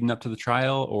her leading up to the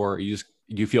trial, or do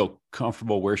you feel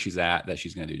comfortable where she's at that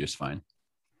she's going to do just fine?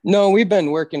 No, we've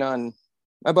been working on,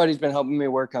 my buddy's been helping me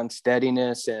work on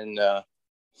steadiness, and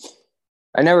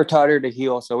I never taught her to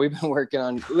heel. So we've been working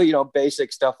on,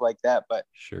 basic stuff like that. But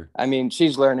sure. I mean,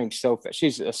 she's learning so fast.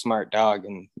 She's a smart dog,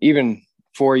 and even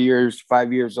 4 years,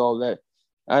 5 years old, that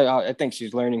I think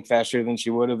she's learning faster than she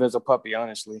would have as a puppy,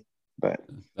 honestly. But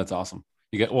that's awesome.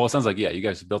 It sounds like, you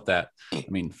guys built that. I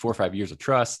mean, 4 or 5 years of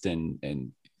trust,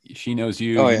 and she knows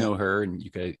you, know her, and you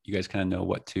guys kind of know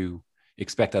what to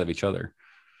expect out of each other.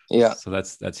 Yeah. So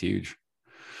that's huge.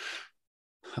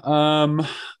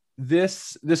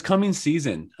 This coming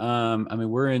season, I mean,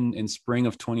 we're in spring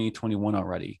of 2021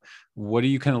 already. What are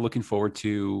you kind of looking forward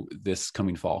to this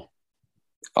coming fall?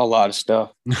 A lot of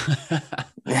stuff.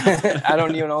 I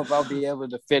don't even know if I'll be able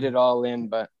to fit it all in,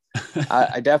 but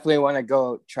I definitely want to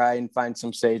go try and find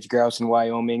some sage grouse in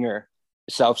Wyoming or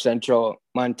South Central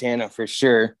Montana for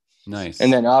sure. Nice.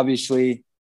 And then obviously,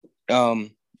 I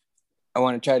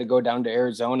want to try to go down to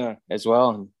Arizona as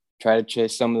well and try to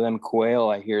chase some of them quail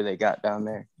I hear they got down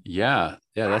there. Yeah.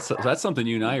 That's something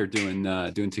you and I are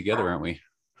doing together, aren't we?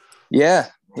 Yeah.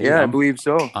 Yeah, I believe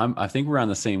so. I think we're on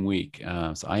the same week.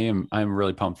 So I'm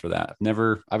really pumped for that.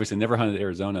 Obviously never hunted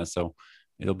Arizona, so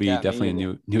it'll be definitely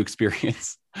a new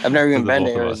experience. I've never even been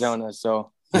to Arizona,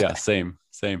 so yeah, same.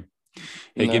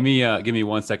 Hey, give me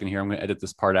 1 second here. I'm gonna edit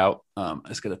this part out. I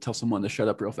just gotta tell someone to shut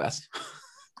up real fast.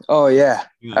 Oh yeah.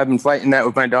 I've been fighting that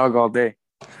with my dog all day.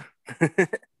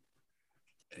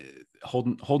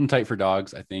 Holding tight for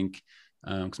dogs, I think,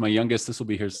 because my youngest, this will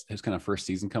be his kind of first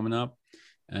season coming up.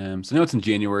 So I know it's in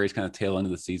January, it's kind of tail end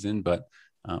of the season, but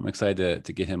I'm excited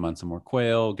to get him on some more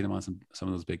quail, get him on some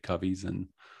of those big coveys, and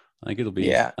I think it'll be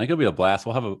a blast.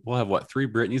 We'll have what, 3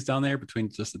 Brittany's down there between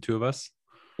just the two of us.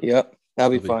 Yep,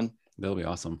 that'll be fun. That'll be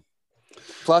awesome.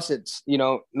 Plus, it's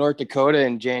North Dakota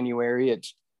in January.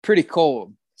 It's pretty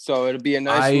cold, so it'll be a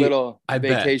nice little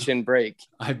vacation break.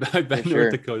 I bet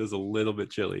North Dakota's a little bit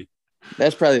chilly.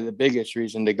 That's probably the biggest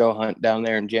reason to go hunt down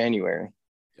there in January.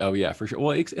 Oh yeah, for sure.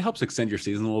 Well, it helps extend your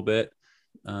season a little bit.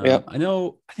 Yep.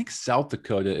 I think South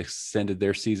Dakota extended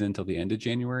their season until the end of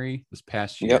January this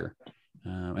past year.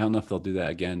 I don't know if they'll do that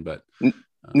again, but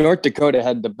North Dakota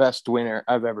had the best winter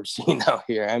I've ever seen out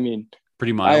here. I mean,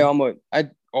 pretty mild.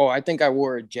 I think I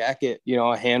wore a jacket,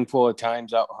 a handful of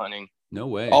times out hunting No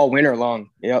way. all winter long.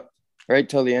 Yep. Right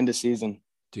till the end of season.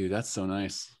 Dude, that's so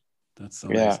nice. That's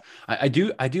so Yeah. nice.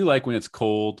 I do like when it's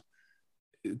cold.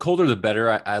 Colder the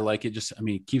better. I like it. Just, I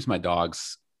mean, it keeps my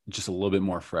dogs just a little bit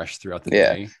more fresh throughout the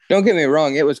Yeah. day. Don't get me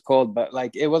wrong. It was cold, but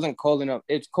like it wasn't cold enough.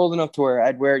 It's cold enough to where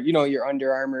I'd wear, your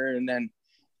Under Armour and then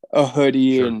a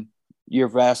hoodie Sure. and your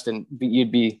vest, and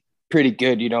you'd be pretty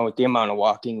good, with the amount of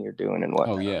walking you're doing and Oh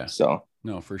whatnot. yeah. So,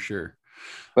 No, for sure.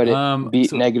 but it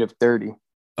beat So -30.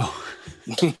 oh,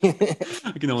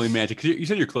 I can only imagine. 'Cause you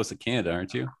said you're close to Canada,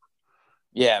 aren't you?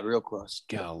 Yeah, real close.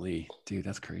 Golly, dude,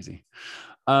 that's crazy.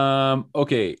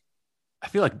 Okay. I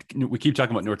feel like we keep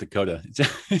talking about North Dakota.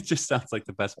 It just sounds like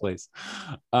the best place.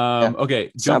 Yeah,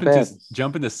 Okay, it's not bad.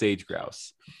 jump into sage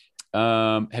grouse.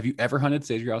 Have you ever hunted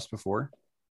sage grouse before?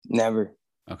 Never.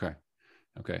 Okay.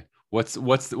 Okay. What's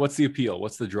the appeal?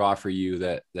 What's the draw for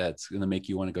you that's going to make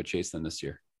you want to go chase them this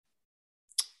year?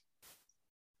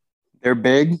 They're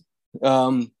big. They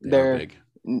are big.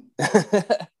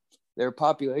 Their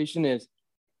population is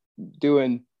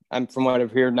doing, I'm from what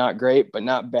I've heard, not great, but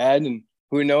not bad. And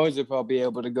who knows if I'll be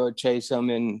able to go chase them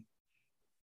in,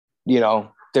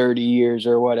 30 years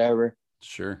or whatever.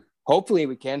 Sure. Hopefully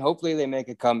we can. Hopefully they make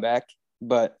a comeback,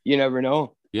 but you never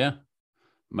know. Yeah.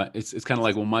 It's kind of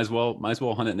like, well, might as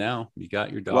well hunt it now. You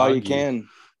got your dog. Well, you can.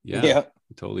 Yeah.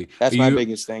 Totally. That's my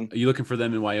biggest thing. Are you looking for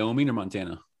them in Wyoming or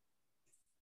Montana?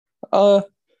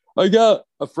 I got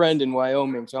a friend in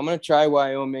Wyoming, so I'm gonna try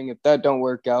Wyoming. If that don't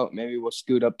work out, maybe we'll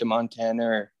scoot up to Montana,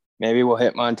 or maybe we'll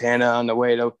hit Montana on the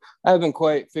way to. I haven't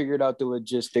quite figured out the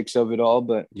logistics of it all,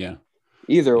 but yeah,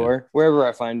 either or, wherever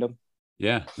I find them.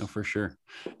 Yeah, no, for sure.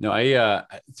 No, I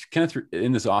kind of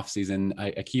in this off season,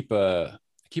 I keep a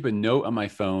note on my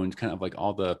phone, kind of like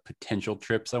all the potential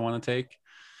trips I want to take.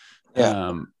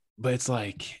 Yeah. But it's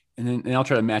like, and I'll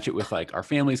try to match it with like our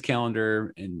family's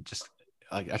calendar, and just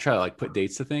like I try to like put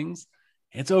dates to things.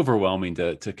 It's overwhelming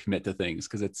to commit to things,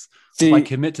 because if I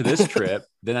commit to this trip,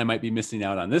 then I might be missing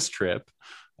out on this trip.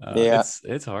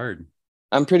 It's hard.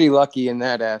 I'm pretty lucky in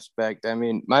that aspect. I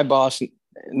mean, my boss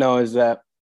knows that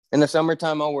in the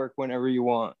summertime I'll work whenever you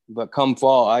want, but come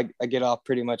fall, I get off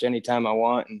pretty much anytime I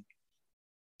want,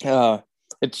 and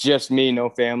it's just me, no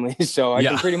family, so I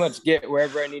can pretty much get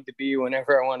wherever I need to be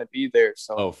whenever I want to be there.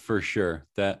 So for sure,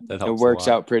 that helps. It works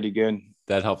out pretty good.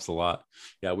 That helps a lot.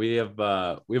 Yeah, we have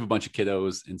a bunch of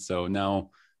kiddos, and so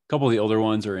now a couple of the older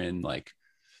ones are in like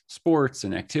sports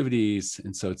and activities,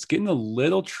 and so it's getting a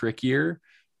little trickier.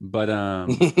 But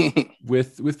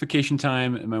with vacation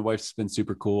time, and my wife's been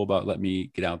super cool about letting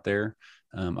me get out there.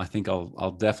 I think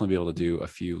I'll definitely be able to do a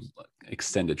few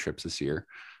extended trips this year.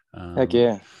 Heck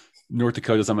yeah. North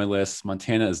Dakota's on my list.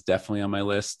 Montana is definitely on my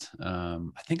list. I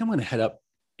think I'm going to head up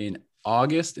in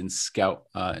August and scout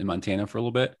in Montana for a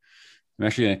little bit. I'm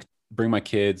actually going to bring my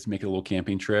kids, make a little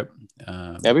camping trip.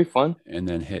 That'd be fun. And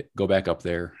then go back up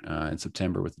there in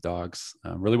September with the dogs.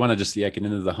 Really want to just get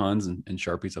into the Huns and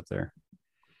Sharpies up there.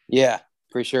 Yeah,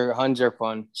 for sure. Huns are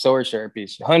fun. So are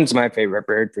Sharpies. Hun's my favorite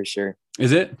bird for sure.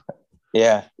 Is it?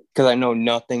 Yeah, because I know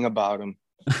nothing about them.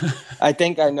 I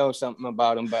think I know something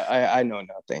about them, but I know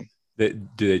nothing. Do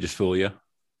they just fool you?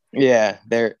 Yeah,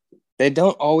 they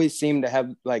don't always seem to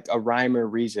have like a rhyme or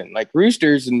reason. Like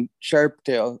roosters and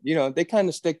sharptail, they kind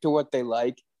of stick to what they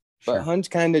like, but Sure. Huns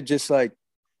kind of just like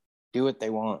do what they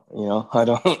want. I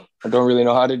don't really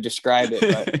know how to describe it,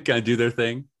 but kind of do their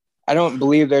thing. I don't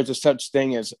believe there's a such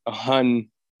thing as a Hun,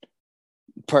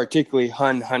 particularly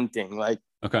Hun hunting. Like,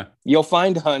 okay, you'll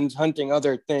find Huns hunting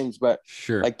other things, but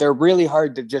sure, like they're really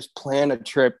hard to just plan a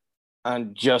trip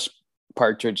on just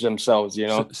partridge themselves.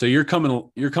 So you're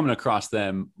coming across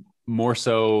them more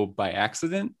so by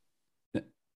accident.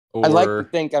 I like to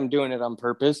think I'm doing it on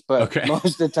purpose, but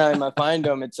most of the time I find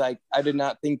them, it's like, I did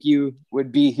not think you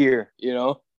would be here,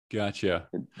 Gotcha.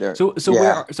 So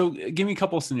yeah. So give me a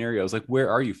couple of scenarios. Like, where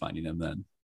are you finding them then?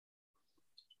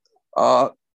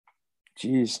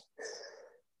 Geez.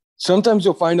 Sometimes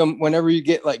you'll find them whenever you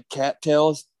get like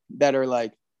cattails that are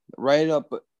like right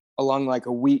up along like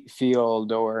a wheat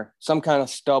field or some kind of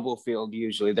stubble field.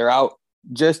 Usually they're out,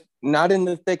 just not in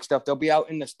the thick stuff. They'll be out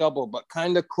in the stubble, but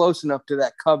kind of close enough to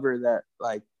that cover that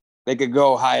like they could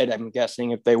go hide, I'm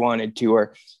guessing, if they wanted to.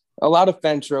 Or a lot of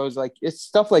fence rows, like it's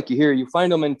stuff like you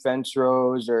find them in fence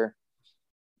rows, or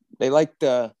I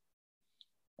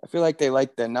feel like they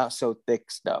like the not so thick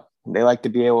stuff. They like to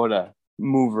be able to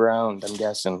move around, I'm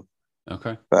guessing.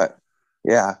 Okay. But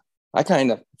yeah, I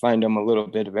kind of find them a little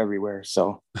bit of everywhere.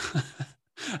 So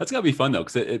that's gotta be fun though,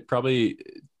 because it probably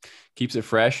keeps it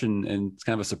fresh, and it's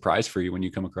kind of a surprise for you when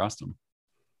you come across them.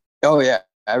 Oh yeah,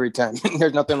 every time.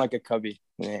 There's nothing like a cubby,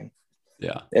 man.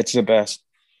 Yeah, It's the best.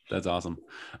 that's awesome.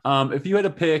 If you had to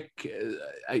pick,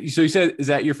 so you said, is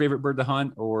that your favorite bird to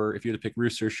hunt, or if you had to pick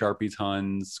roosters, sharpies,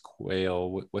 huns,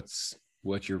 quail, what's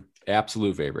your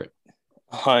absolute favorite?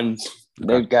 Huns.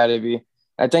 Okay. They've got to be.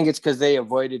 I think it's because they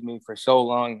avoided me for so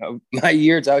long. Of my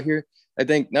years out here, I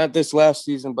think not this last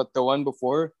season, but the one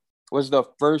before was the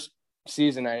first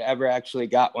season I ever actually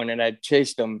got one, and I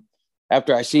chased them.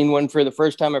 After I seen one for the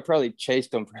first time, I probably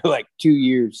chased them for like 2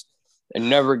 years and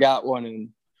never got one. And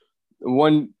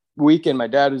one weekend, my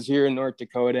dad was here in North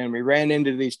Dakota, and we ran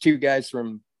into these two guys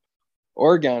from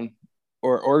Oregon,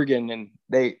 and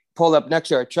they pulled up next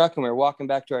to our truck, and we were walking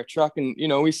back to our truck, and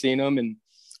we seen them. And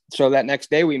so that next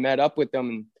day we met up with them,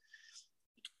 and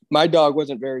my dog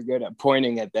wasn't very good at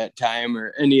pointing at that time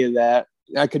or any of that.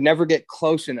 I could never get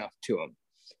close enough to him.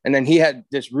 And then he had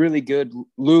this really good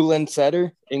Luland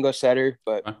setter, English setter,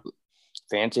 but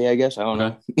fancy, I guess. I don't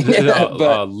know.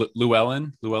 But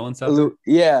Llewellyn setter?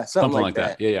 Yeah, something like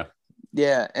that. Yeah.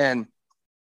 Yeah. And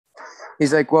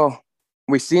he's like, well,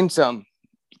 we seen some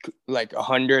like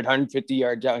 100, 150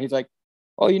 yards out. He's like,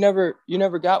 oh, you never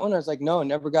got one? I was like, no,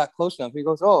 never got close enough. He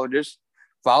goes, oh, just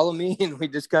follow me. And we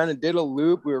just kind of did a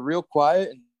loop. We were real quiet.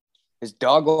 And his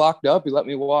dog locked up. He let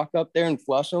me walk up there and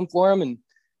flush him for him. And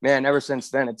man, ever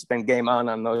since then, it's been game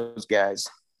on those guys.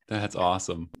 That's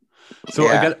awesome. So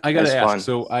yeah, I got to ask. Fun.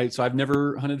 So I've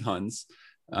never hunted huns.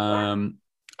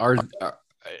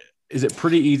 Is it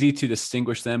pretty easy to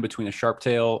distinguish them between a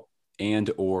sharptail and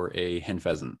or a hen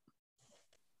pheasant?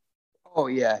 Oh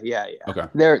yeah. Okay.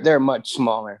 They're much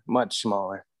smaller.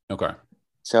 Okay.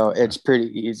 So it's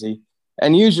pretty easy.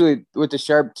 And usually with the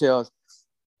sharptails,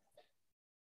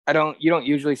 you don't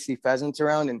usually see pheasants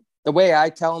around. And the way I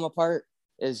tell them apart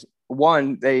is,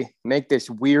 one, they make this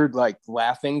weird like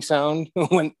laughing sound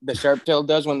when the sharptail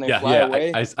does when they fly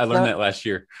away. I learned that last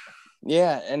year.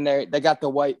 Yeah, and they got the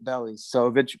white bellies.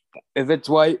 So if it's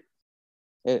white,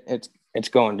 it's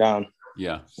going down.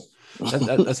 Yeah.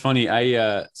 That's funny.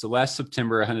 So last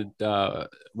September I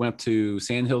went up to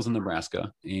Sand Hills in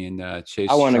Nebraska and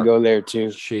chased. I want to go there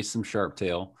too. Chase some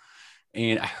sharptail,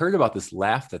 and I heard about this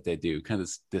laugh that they do, kind of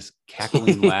this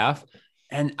cackling laugh.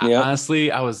 And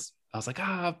honestly, I was like,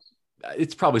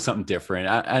 it's probably something different.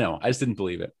 I know. I just didn't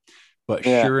believe it. But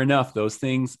sure enough, those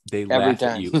things, they laugh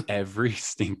at you every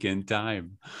stinking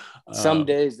time. Some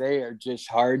days they are just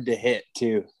hard to hit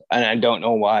too. And I don't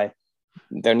know why.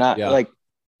 They're not like,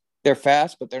 they're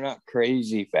fast, but they're not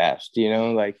crazy fast,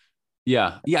 like.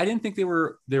 Yeah. I didn't think they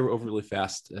were overly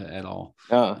fast at all.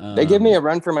 They give me a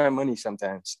run for my money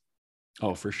sometimes.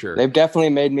 Oh, for sure. They've definitely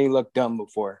made me look dumb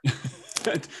before.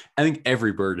 I think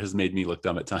every bird has made me look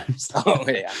dumb at times. Oh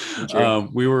yeah.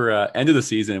 We were end of the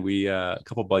season. We a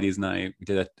couple buddies and I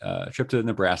did a trip to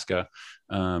Nebraska,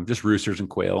 just roosters and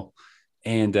quail.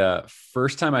 And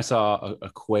first time I saw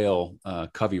a quail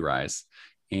covey rise,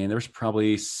 and there was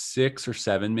probably 6 or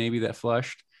 7 maybe that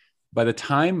flushed. By the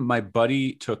time my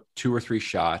buddy took 2 or 3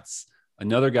 shots,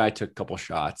 another guy took a couple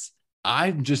shots.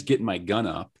 I'm just getting my gun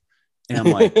up. And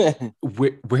I'm like,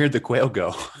 where'd the quail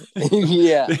go?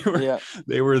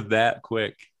 They were that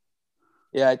quick.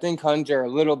 Yeah, I think huns are a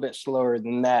little bit slower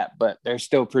than that, but they're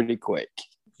still pretty quick.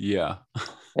 Yeah.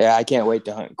 Yeah, I can't wait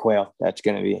to hunt quail. That's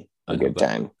going to be a good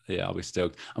time. Yeah, I'll be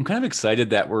stoked. I'm kind of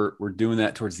excited that we're doing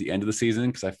that towards the end of the season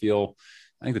because I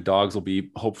think the dogs will be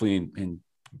hopefully in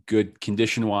good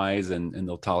condition wise and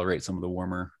they'll tolerate some of the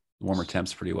warmer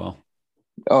temps pretty well.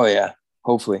 Oh yeah,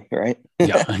 hopefully, right?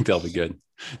 Yeah, I think that'll be good.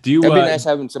 It'd be nice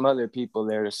having some other people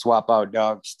there to swap out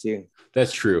dogs too.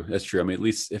 That's true. I mean, at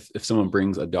least if someone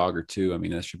brings a dog or two, I mean,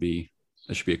 that should be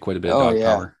quite a bit of dog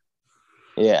power.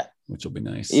 Yeah. Which will be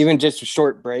nice. Even just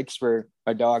short breaks for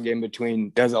a dog in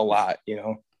between does a lot,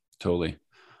 Totally.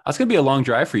 That's going to be a long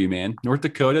drive for you, man. North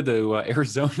Dakota to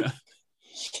Arizona.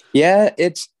 Yeah,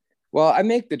 I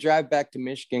make the drive back to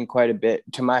Michigan quite a bit,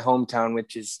 to my hometown,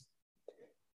 which is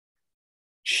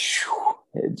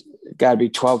it's got to be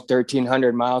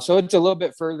 1,300 miles. So it's a little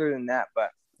bit further than that, but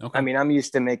okay. I mean, I'm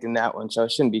used to making that one, so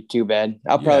it shouldn't be too bad.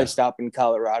 I'll probably stop in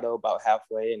Colorado about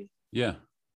halfway. And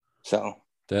so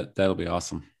that'll be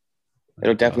awesome.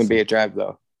 It'll definitely be a drive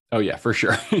though. Oh yeah, for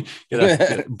sure.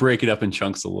 Gotta break it up in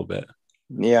chunks a little bit.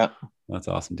 Yeah. That's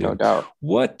awesome, dude. No doubt.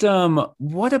 What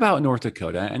about North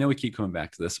Dakota? I know we keep coming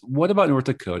back to this. What about North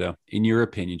Dakota, in your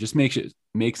opinion, just makes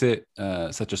it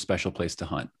such a special place to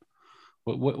hunt?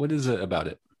 What is it about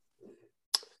it?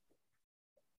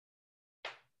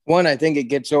 One, I think it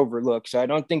gets overlooked. So I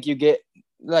don't think you get,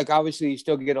 like, obviously you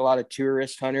still get a lot of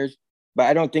tourist hunters, but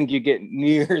I don't think you get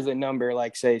near the number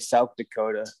like say South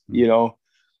Dakota, Mm.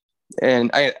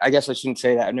 And I guess I shouldn't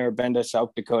say that. I've never been to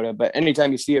South Dakota, but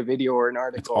anytime you see a video or an It's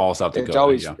article, all South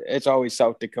Dakota. Yeah. it's always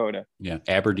South Dakota. Yeah. And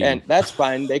Aberdeen. that's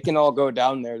fine. They can all go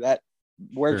down there. That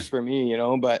works Sure. for me,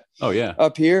 but Oh yeah.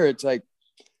 up here it's like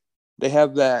they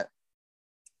have that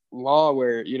law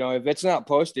where, if it's not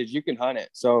posted, you can hunt it.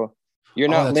 So you're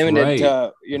Oh, not that's limited right. to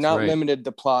That's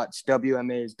right. plots,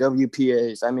 WMAs,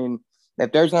 WPAs. I mean,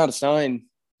 if there's not a sign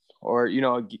or,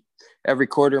 every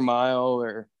quarter mile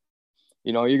or,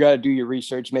 you got to do your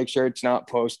research, make sure it's not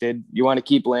posted. You want to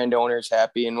keep landowners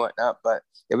happy and whatnot, but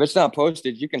if it's not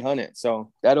posted, you can hunt it.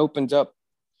 So that opens up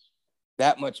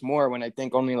that much more when I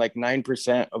think only like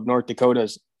 9% of North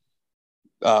Dakota's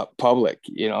public,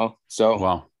 so.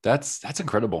 Wow. That's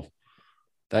incredible.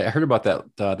 I heard about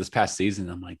that this past season.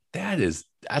 I'm like,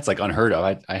 that's like unheard of.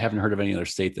 I haven't heard of any other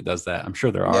state that does that. I'm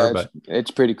sure there are, Yeah, but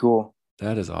it's pretty cool.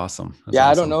 that is awesome. That's Yeah,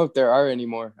 I don't awesome. know if there are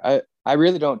anymore. I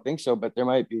really don't think so, but there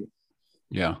might be.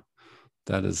 Yeah.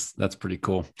 That's pretty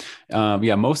cool.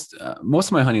 Yeah, most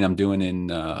of my hunting I'm doing in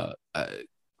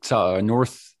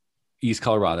northeast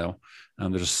Colorado.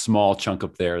 There's a small chunk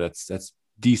up there that's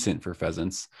decent for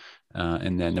pheasants,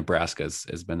 and then Nebraska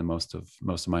has been the most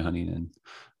of my hunting.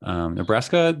 And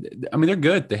Nebraska, I mean, they're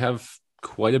good. They have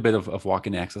quite a bit of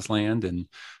walking access land, and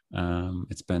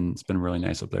it's been really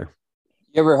nice up there.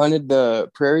 You ever hunted the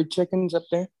prairie chickens up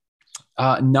there?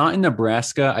 Not in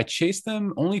Nebraska. I chased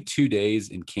them only 2 days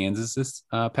in Kansas this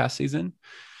past season.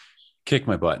 Kick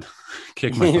my butt.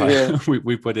 Kick my butt. Yeah.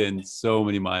 we put in so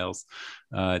many miles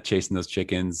chasing those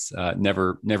chickens.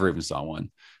 Never even saw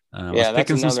one. I was Yeah, that's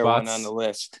picking some another one spots. on the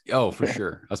list. Oh, for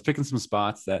sure. I was picking some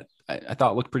spots that I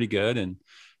thought looked pretty good, and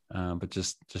but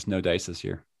just no dice this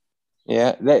year.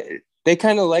 Yeah, they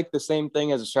kind of like the same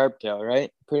thing as a sharptail,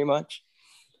 right? Pretty much.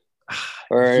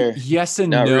 Or Yes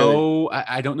and not no. really.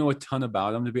 I don't know a ton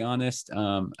about them, to be honest.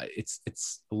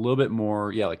 It's a little bit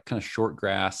more, yeah, like kind of short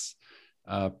grass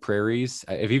prairies.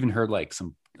 I've even heard like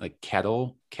some like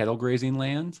cattle grazing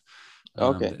land.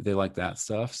 Okay. They like that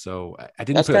stuff. So I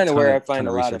didn't That's put a kind of where I ton find a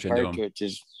of lot of research into them. partridge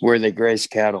is where they graze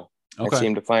cattle. I Okay.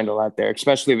 seem to find a lot there,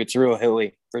 especially if it's real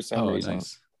hilly for some Oh, reason.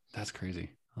 nice. That's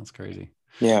crazy. That's crazy.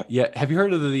 Yeah. Yeah. Have you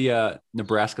heard of the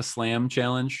Nebraska Slam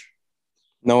Challenge?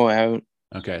 No, I haven't.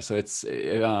 Okay, so it's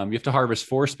you have to harvest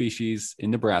 4 species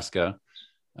in Nebraska.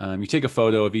 You take a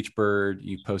photo of each bird,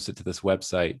 you post it to this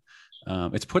website.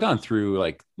 It's put on through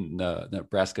like the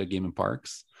Nebraska Game and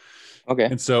Parks. Okay.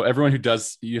 And so everyone who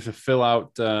does, you have to fill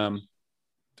out the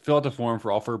form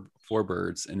for all four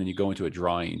birds, and then you go into a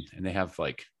drawing, and they have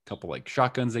like a couple like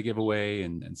shotguns they give away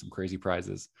and some crazy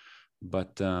prizes.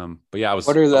 But yeah,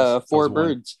 What are the 4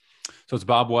 birds? So it's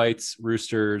bobwhites,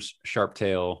 roosters,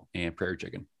 sharptail, and prairie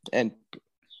chicken. And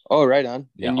right on.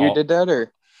 Yeah, and you did that,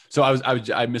 or? So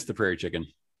I missed the prairie chicken.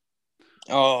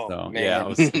 Oh, so man.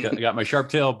 Yeah, I got my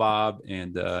sharptail, bob,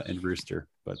 and rooster,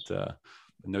 but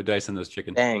no dice on those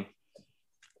chickens. Dang.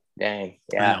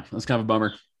 Yeah, that's kind of a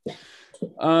bummer.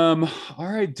 All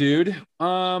right, dude.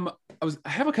 I was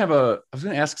going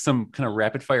to ask some kind of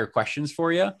rapid fire questions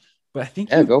for you, but I think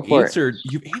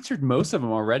you've answered most of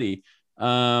them already.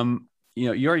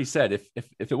 You already said if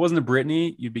it wasn't a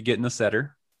Brittany, you'd be getting a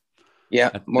setter.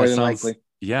 Yeah, more than likely.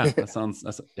 Yeah,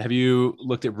 have you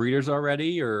looked at breeders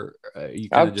already, or you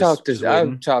I've talked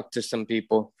to some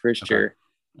people for sure.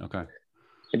 Okay.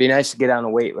 It'd be nice to get on a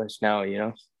wait list now,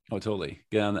 Oh, totally.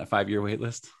 Get on that 5-year wait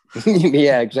list.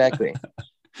 Yeah, exactly.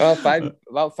 Well,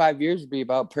 about 5 years would be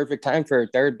about perfect time for a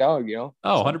third dog, Oh,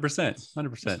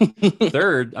 100%.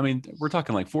 Third, I mean, we're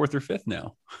talking like 4th or 5th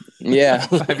now. Yeah.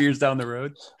 5 years down the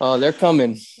road. Oh, they're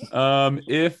coming.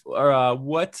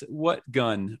 What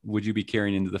gun would you be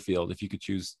carrying into the field if you could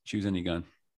choose any gun?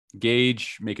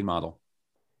 Gauge, make, and model.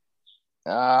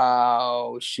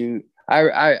 Oh, shoot.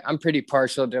 I'm pretty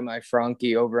partial to my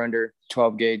Franke over under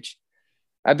 12 gauge.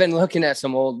 I've been looking at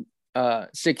some old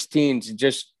 16s.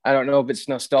 Just, I don't know if it's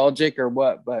nostalgic or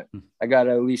what, but I got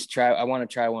to at least try. I want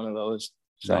to try one of those.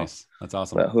 So, nice. That's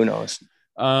awesome. But who knows?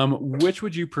 Which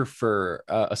would you prefer,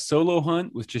 a solo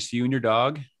hunt with just you and your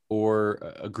dog, or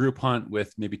a group hunt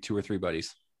with maybe 2 or 3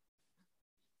 buddies?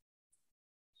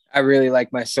 I really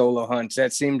like my solo hunts.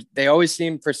 They always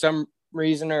seem for some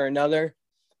reason or another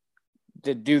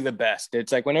to do the best.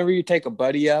 It's like whenever you take a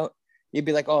buddy out, you'd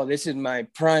be like, oh, this is my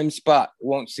prime spot.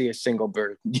 Won't see a single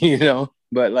bird,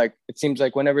 but like, it seems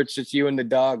like whenever it's just you and the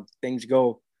dog, things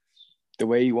go the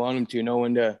way you want them to. No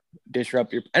one to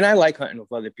disrupt and I like hunting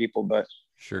with other people, but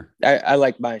sure. I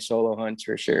like my solo hunts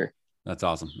for sure. That's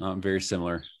awesome. Very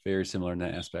similar in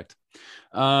that aspect.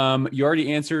 You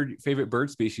already answered favorite bird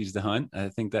species to hunt. I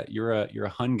think that you're a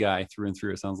hunt guy through and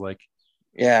through. It sounds like.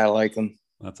 Yeah, I like them.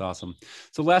 That's awesome.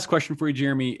 So last question for you,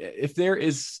 Jeremy. If there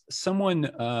is someone,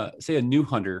 say a new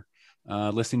hunter,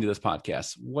 listening to this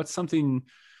podcast, what's something,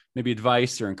 maybe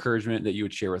advice or encouragement that you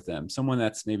would share with them? Someone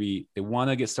that's maybe they want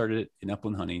to get started in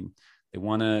upland hunting. They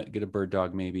want to get a bird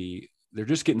dog. Maybe they're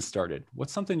just getting started.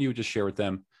 What's something you would just share with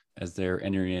them as they're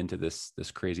entering into this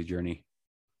crazy journey?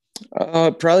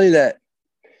 Probably that,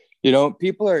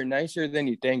 people are nicer than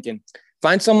you think, and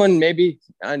find someone maybe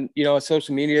on,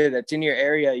 social media that's in your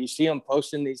area. You see them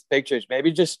posting these pictures,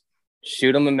 maybe just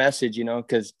shoot them a message,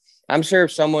 because I'm sure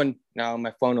if someone, now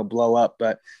my phone will blow up,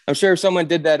 but I'm sure if someone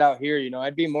did that out here,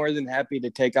 I'd be more than happy to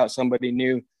take out somebody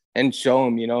new and show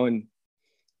them, and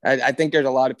I think there's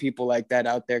a lot of people like that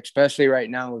out there, especially right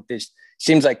now with this,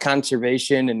 seems like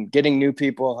conservation and getting new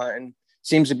people hunting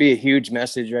seems to be a huge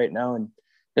message right now. And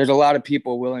there's a lot of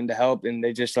people willing to help, and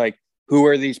they just like, who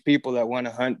are these people that want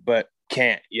to hunt but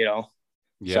can't, Yeah.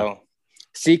 So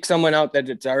seek someone out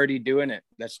that's already doing it.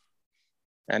 That's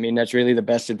really the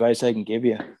best advice I can give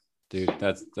you. Dude,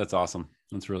 that's awesome.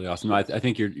 That's really awesome. No, I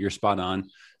think you're spot on.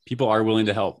 People are willing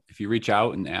to help. If you reach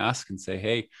out and ask and say,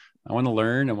 hey, I want to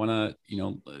learn, I want to,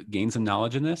 gain some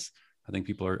knowledge in this, I think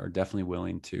people are definitely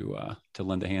willing to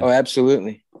lend a hand. Oh,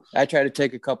 absolutely. I try to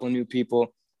take a couple of new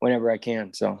people whenever I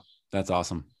can. So that's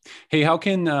awesome. Hey, how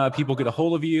can people get a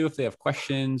hold of you if they have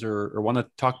questions or want to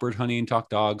talk bird hunting, talk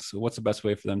dogs? What's the best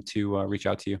way for them to reach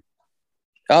out to you?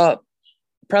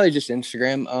 Probably just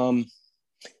Instagram.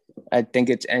 I think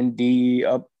it's ND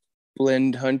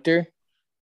Upland Hunter.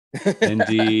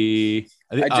 ND.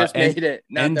 I just made it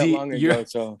not that long ago.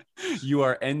 So you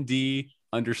are ND_Uplander.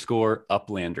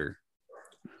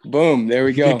 Boom. There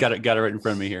we go. got it right in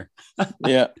front of me here.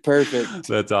 Yeah. Perfect.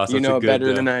 That's awesome. You know it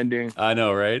better than I do. I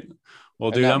know, right?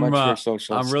 Well, dude, I'm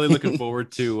really looking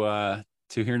forward to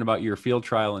hearing about your field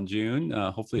trial in June.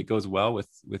 Hopefully it goes well with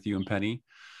you and Penny.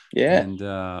 Yeah. And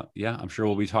I'm sure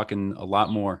we'll be talking a lot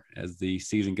more as the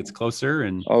season gets closer.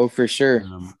 And for sure.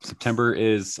 September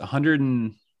is 100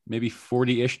 and maybe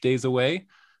 40-ish days away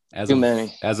as of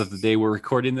the day we're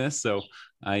recording this. So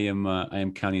I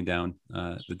am counting down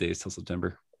the days till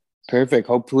September. Perfect.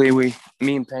 Hopefully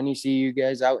me and Penny see you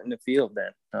guys out in the field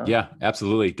then. Yeah,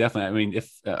 absolutely. Definitely. I mean, if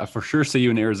for sure see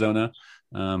you in Arizona,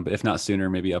 but if not sooner,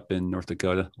 maybe up in North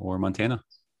Dakota or Montana.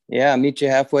 Yeah, I'll meet you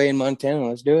halfway in Montana.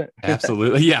 Let's do it.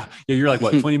 Absolutely. Yeah. You're like,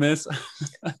 what, 20 minutes?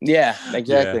 Yeah,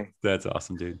 exactly. Yeah, that's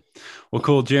awesome, dude. Well,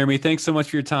 cool. Jeremy, thanks so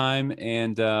much for your time.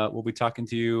 And we'll be talking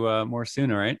to you more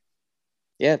soon. All right.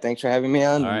 Yeah. Thanks for having me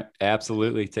on. All right.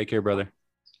 Absolutely. Take care, brother.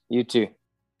 You too.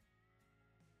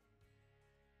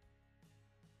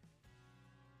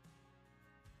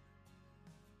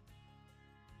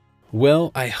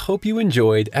 Well, I hope you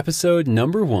enjoyed episode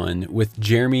number 1 with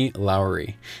Jeremy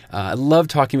Lowry. I love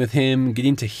talking with him,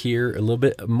 getting to hear a little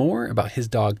bit more about his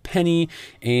dog Penny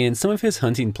and some of his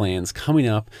hunting plans coming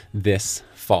up this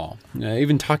fall.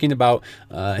 Even talking about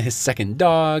his second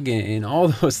dog and all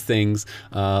those things.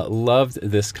 Loved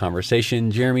this conversation.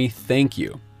 Jeremy, thank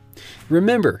you.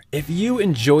 Remember, if you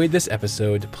enjoyed this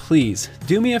episode, please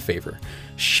do me a favor.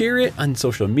 Share it on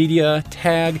social media,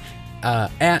 tag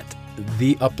at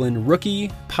the Upland Rookie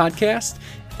podcast,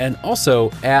 and also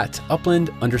at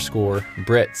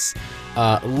Upland_Brits.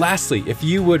 Lastly, if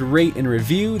you would rate and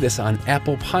review this on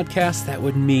Apple Podcasts, that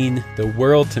would mean the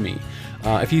world to me.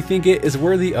 If you think it is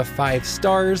worthy of 5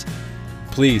 stars,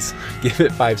 please give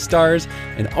it 5 stars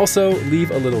and also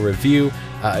leave a little review.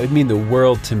 It would mean the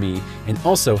world to me and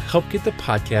also help get the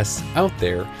podcast out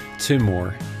there to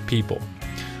more people.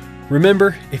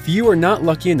 Remember, if you are not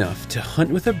lucky enough to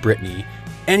hunt with a Brittany,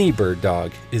 any bird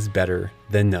dog is better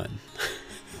than none.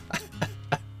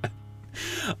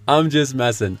 I'm just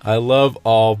messing. I love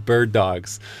all bird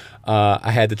dogs.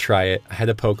 I had to try it. I had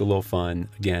to poke a little fun.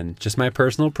 Again, just my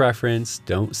personal preference.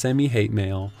 Don't send me hate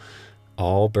mail.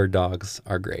 All bird dogs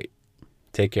are great.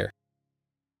 Take care.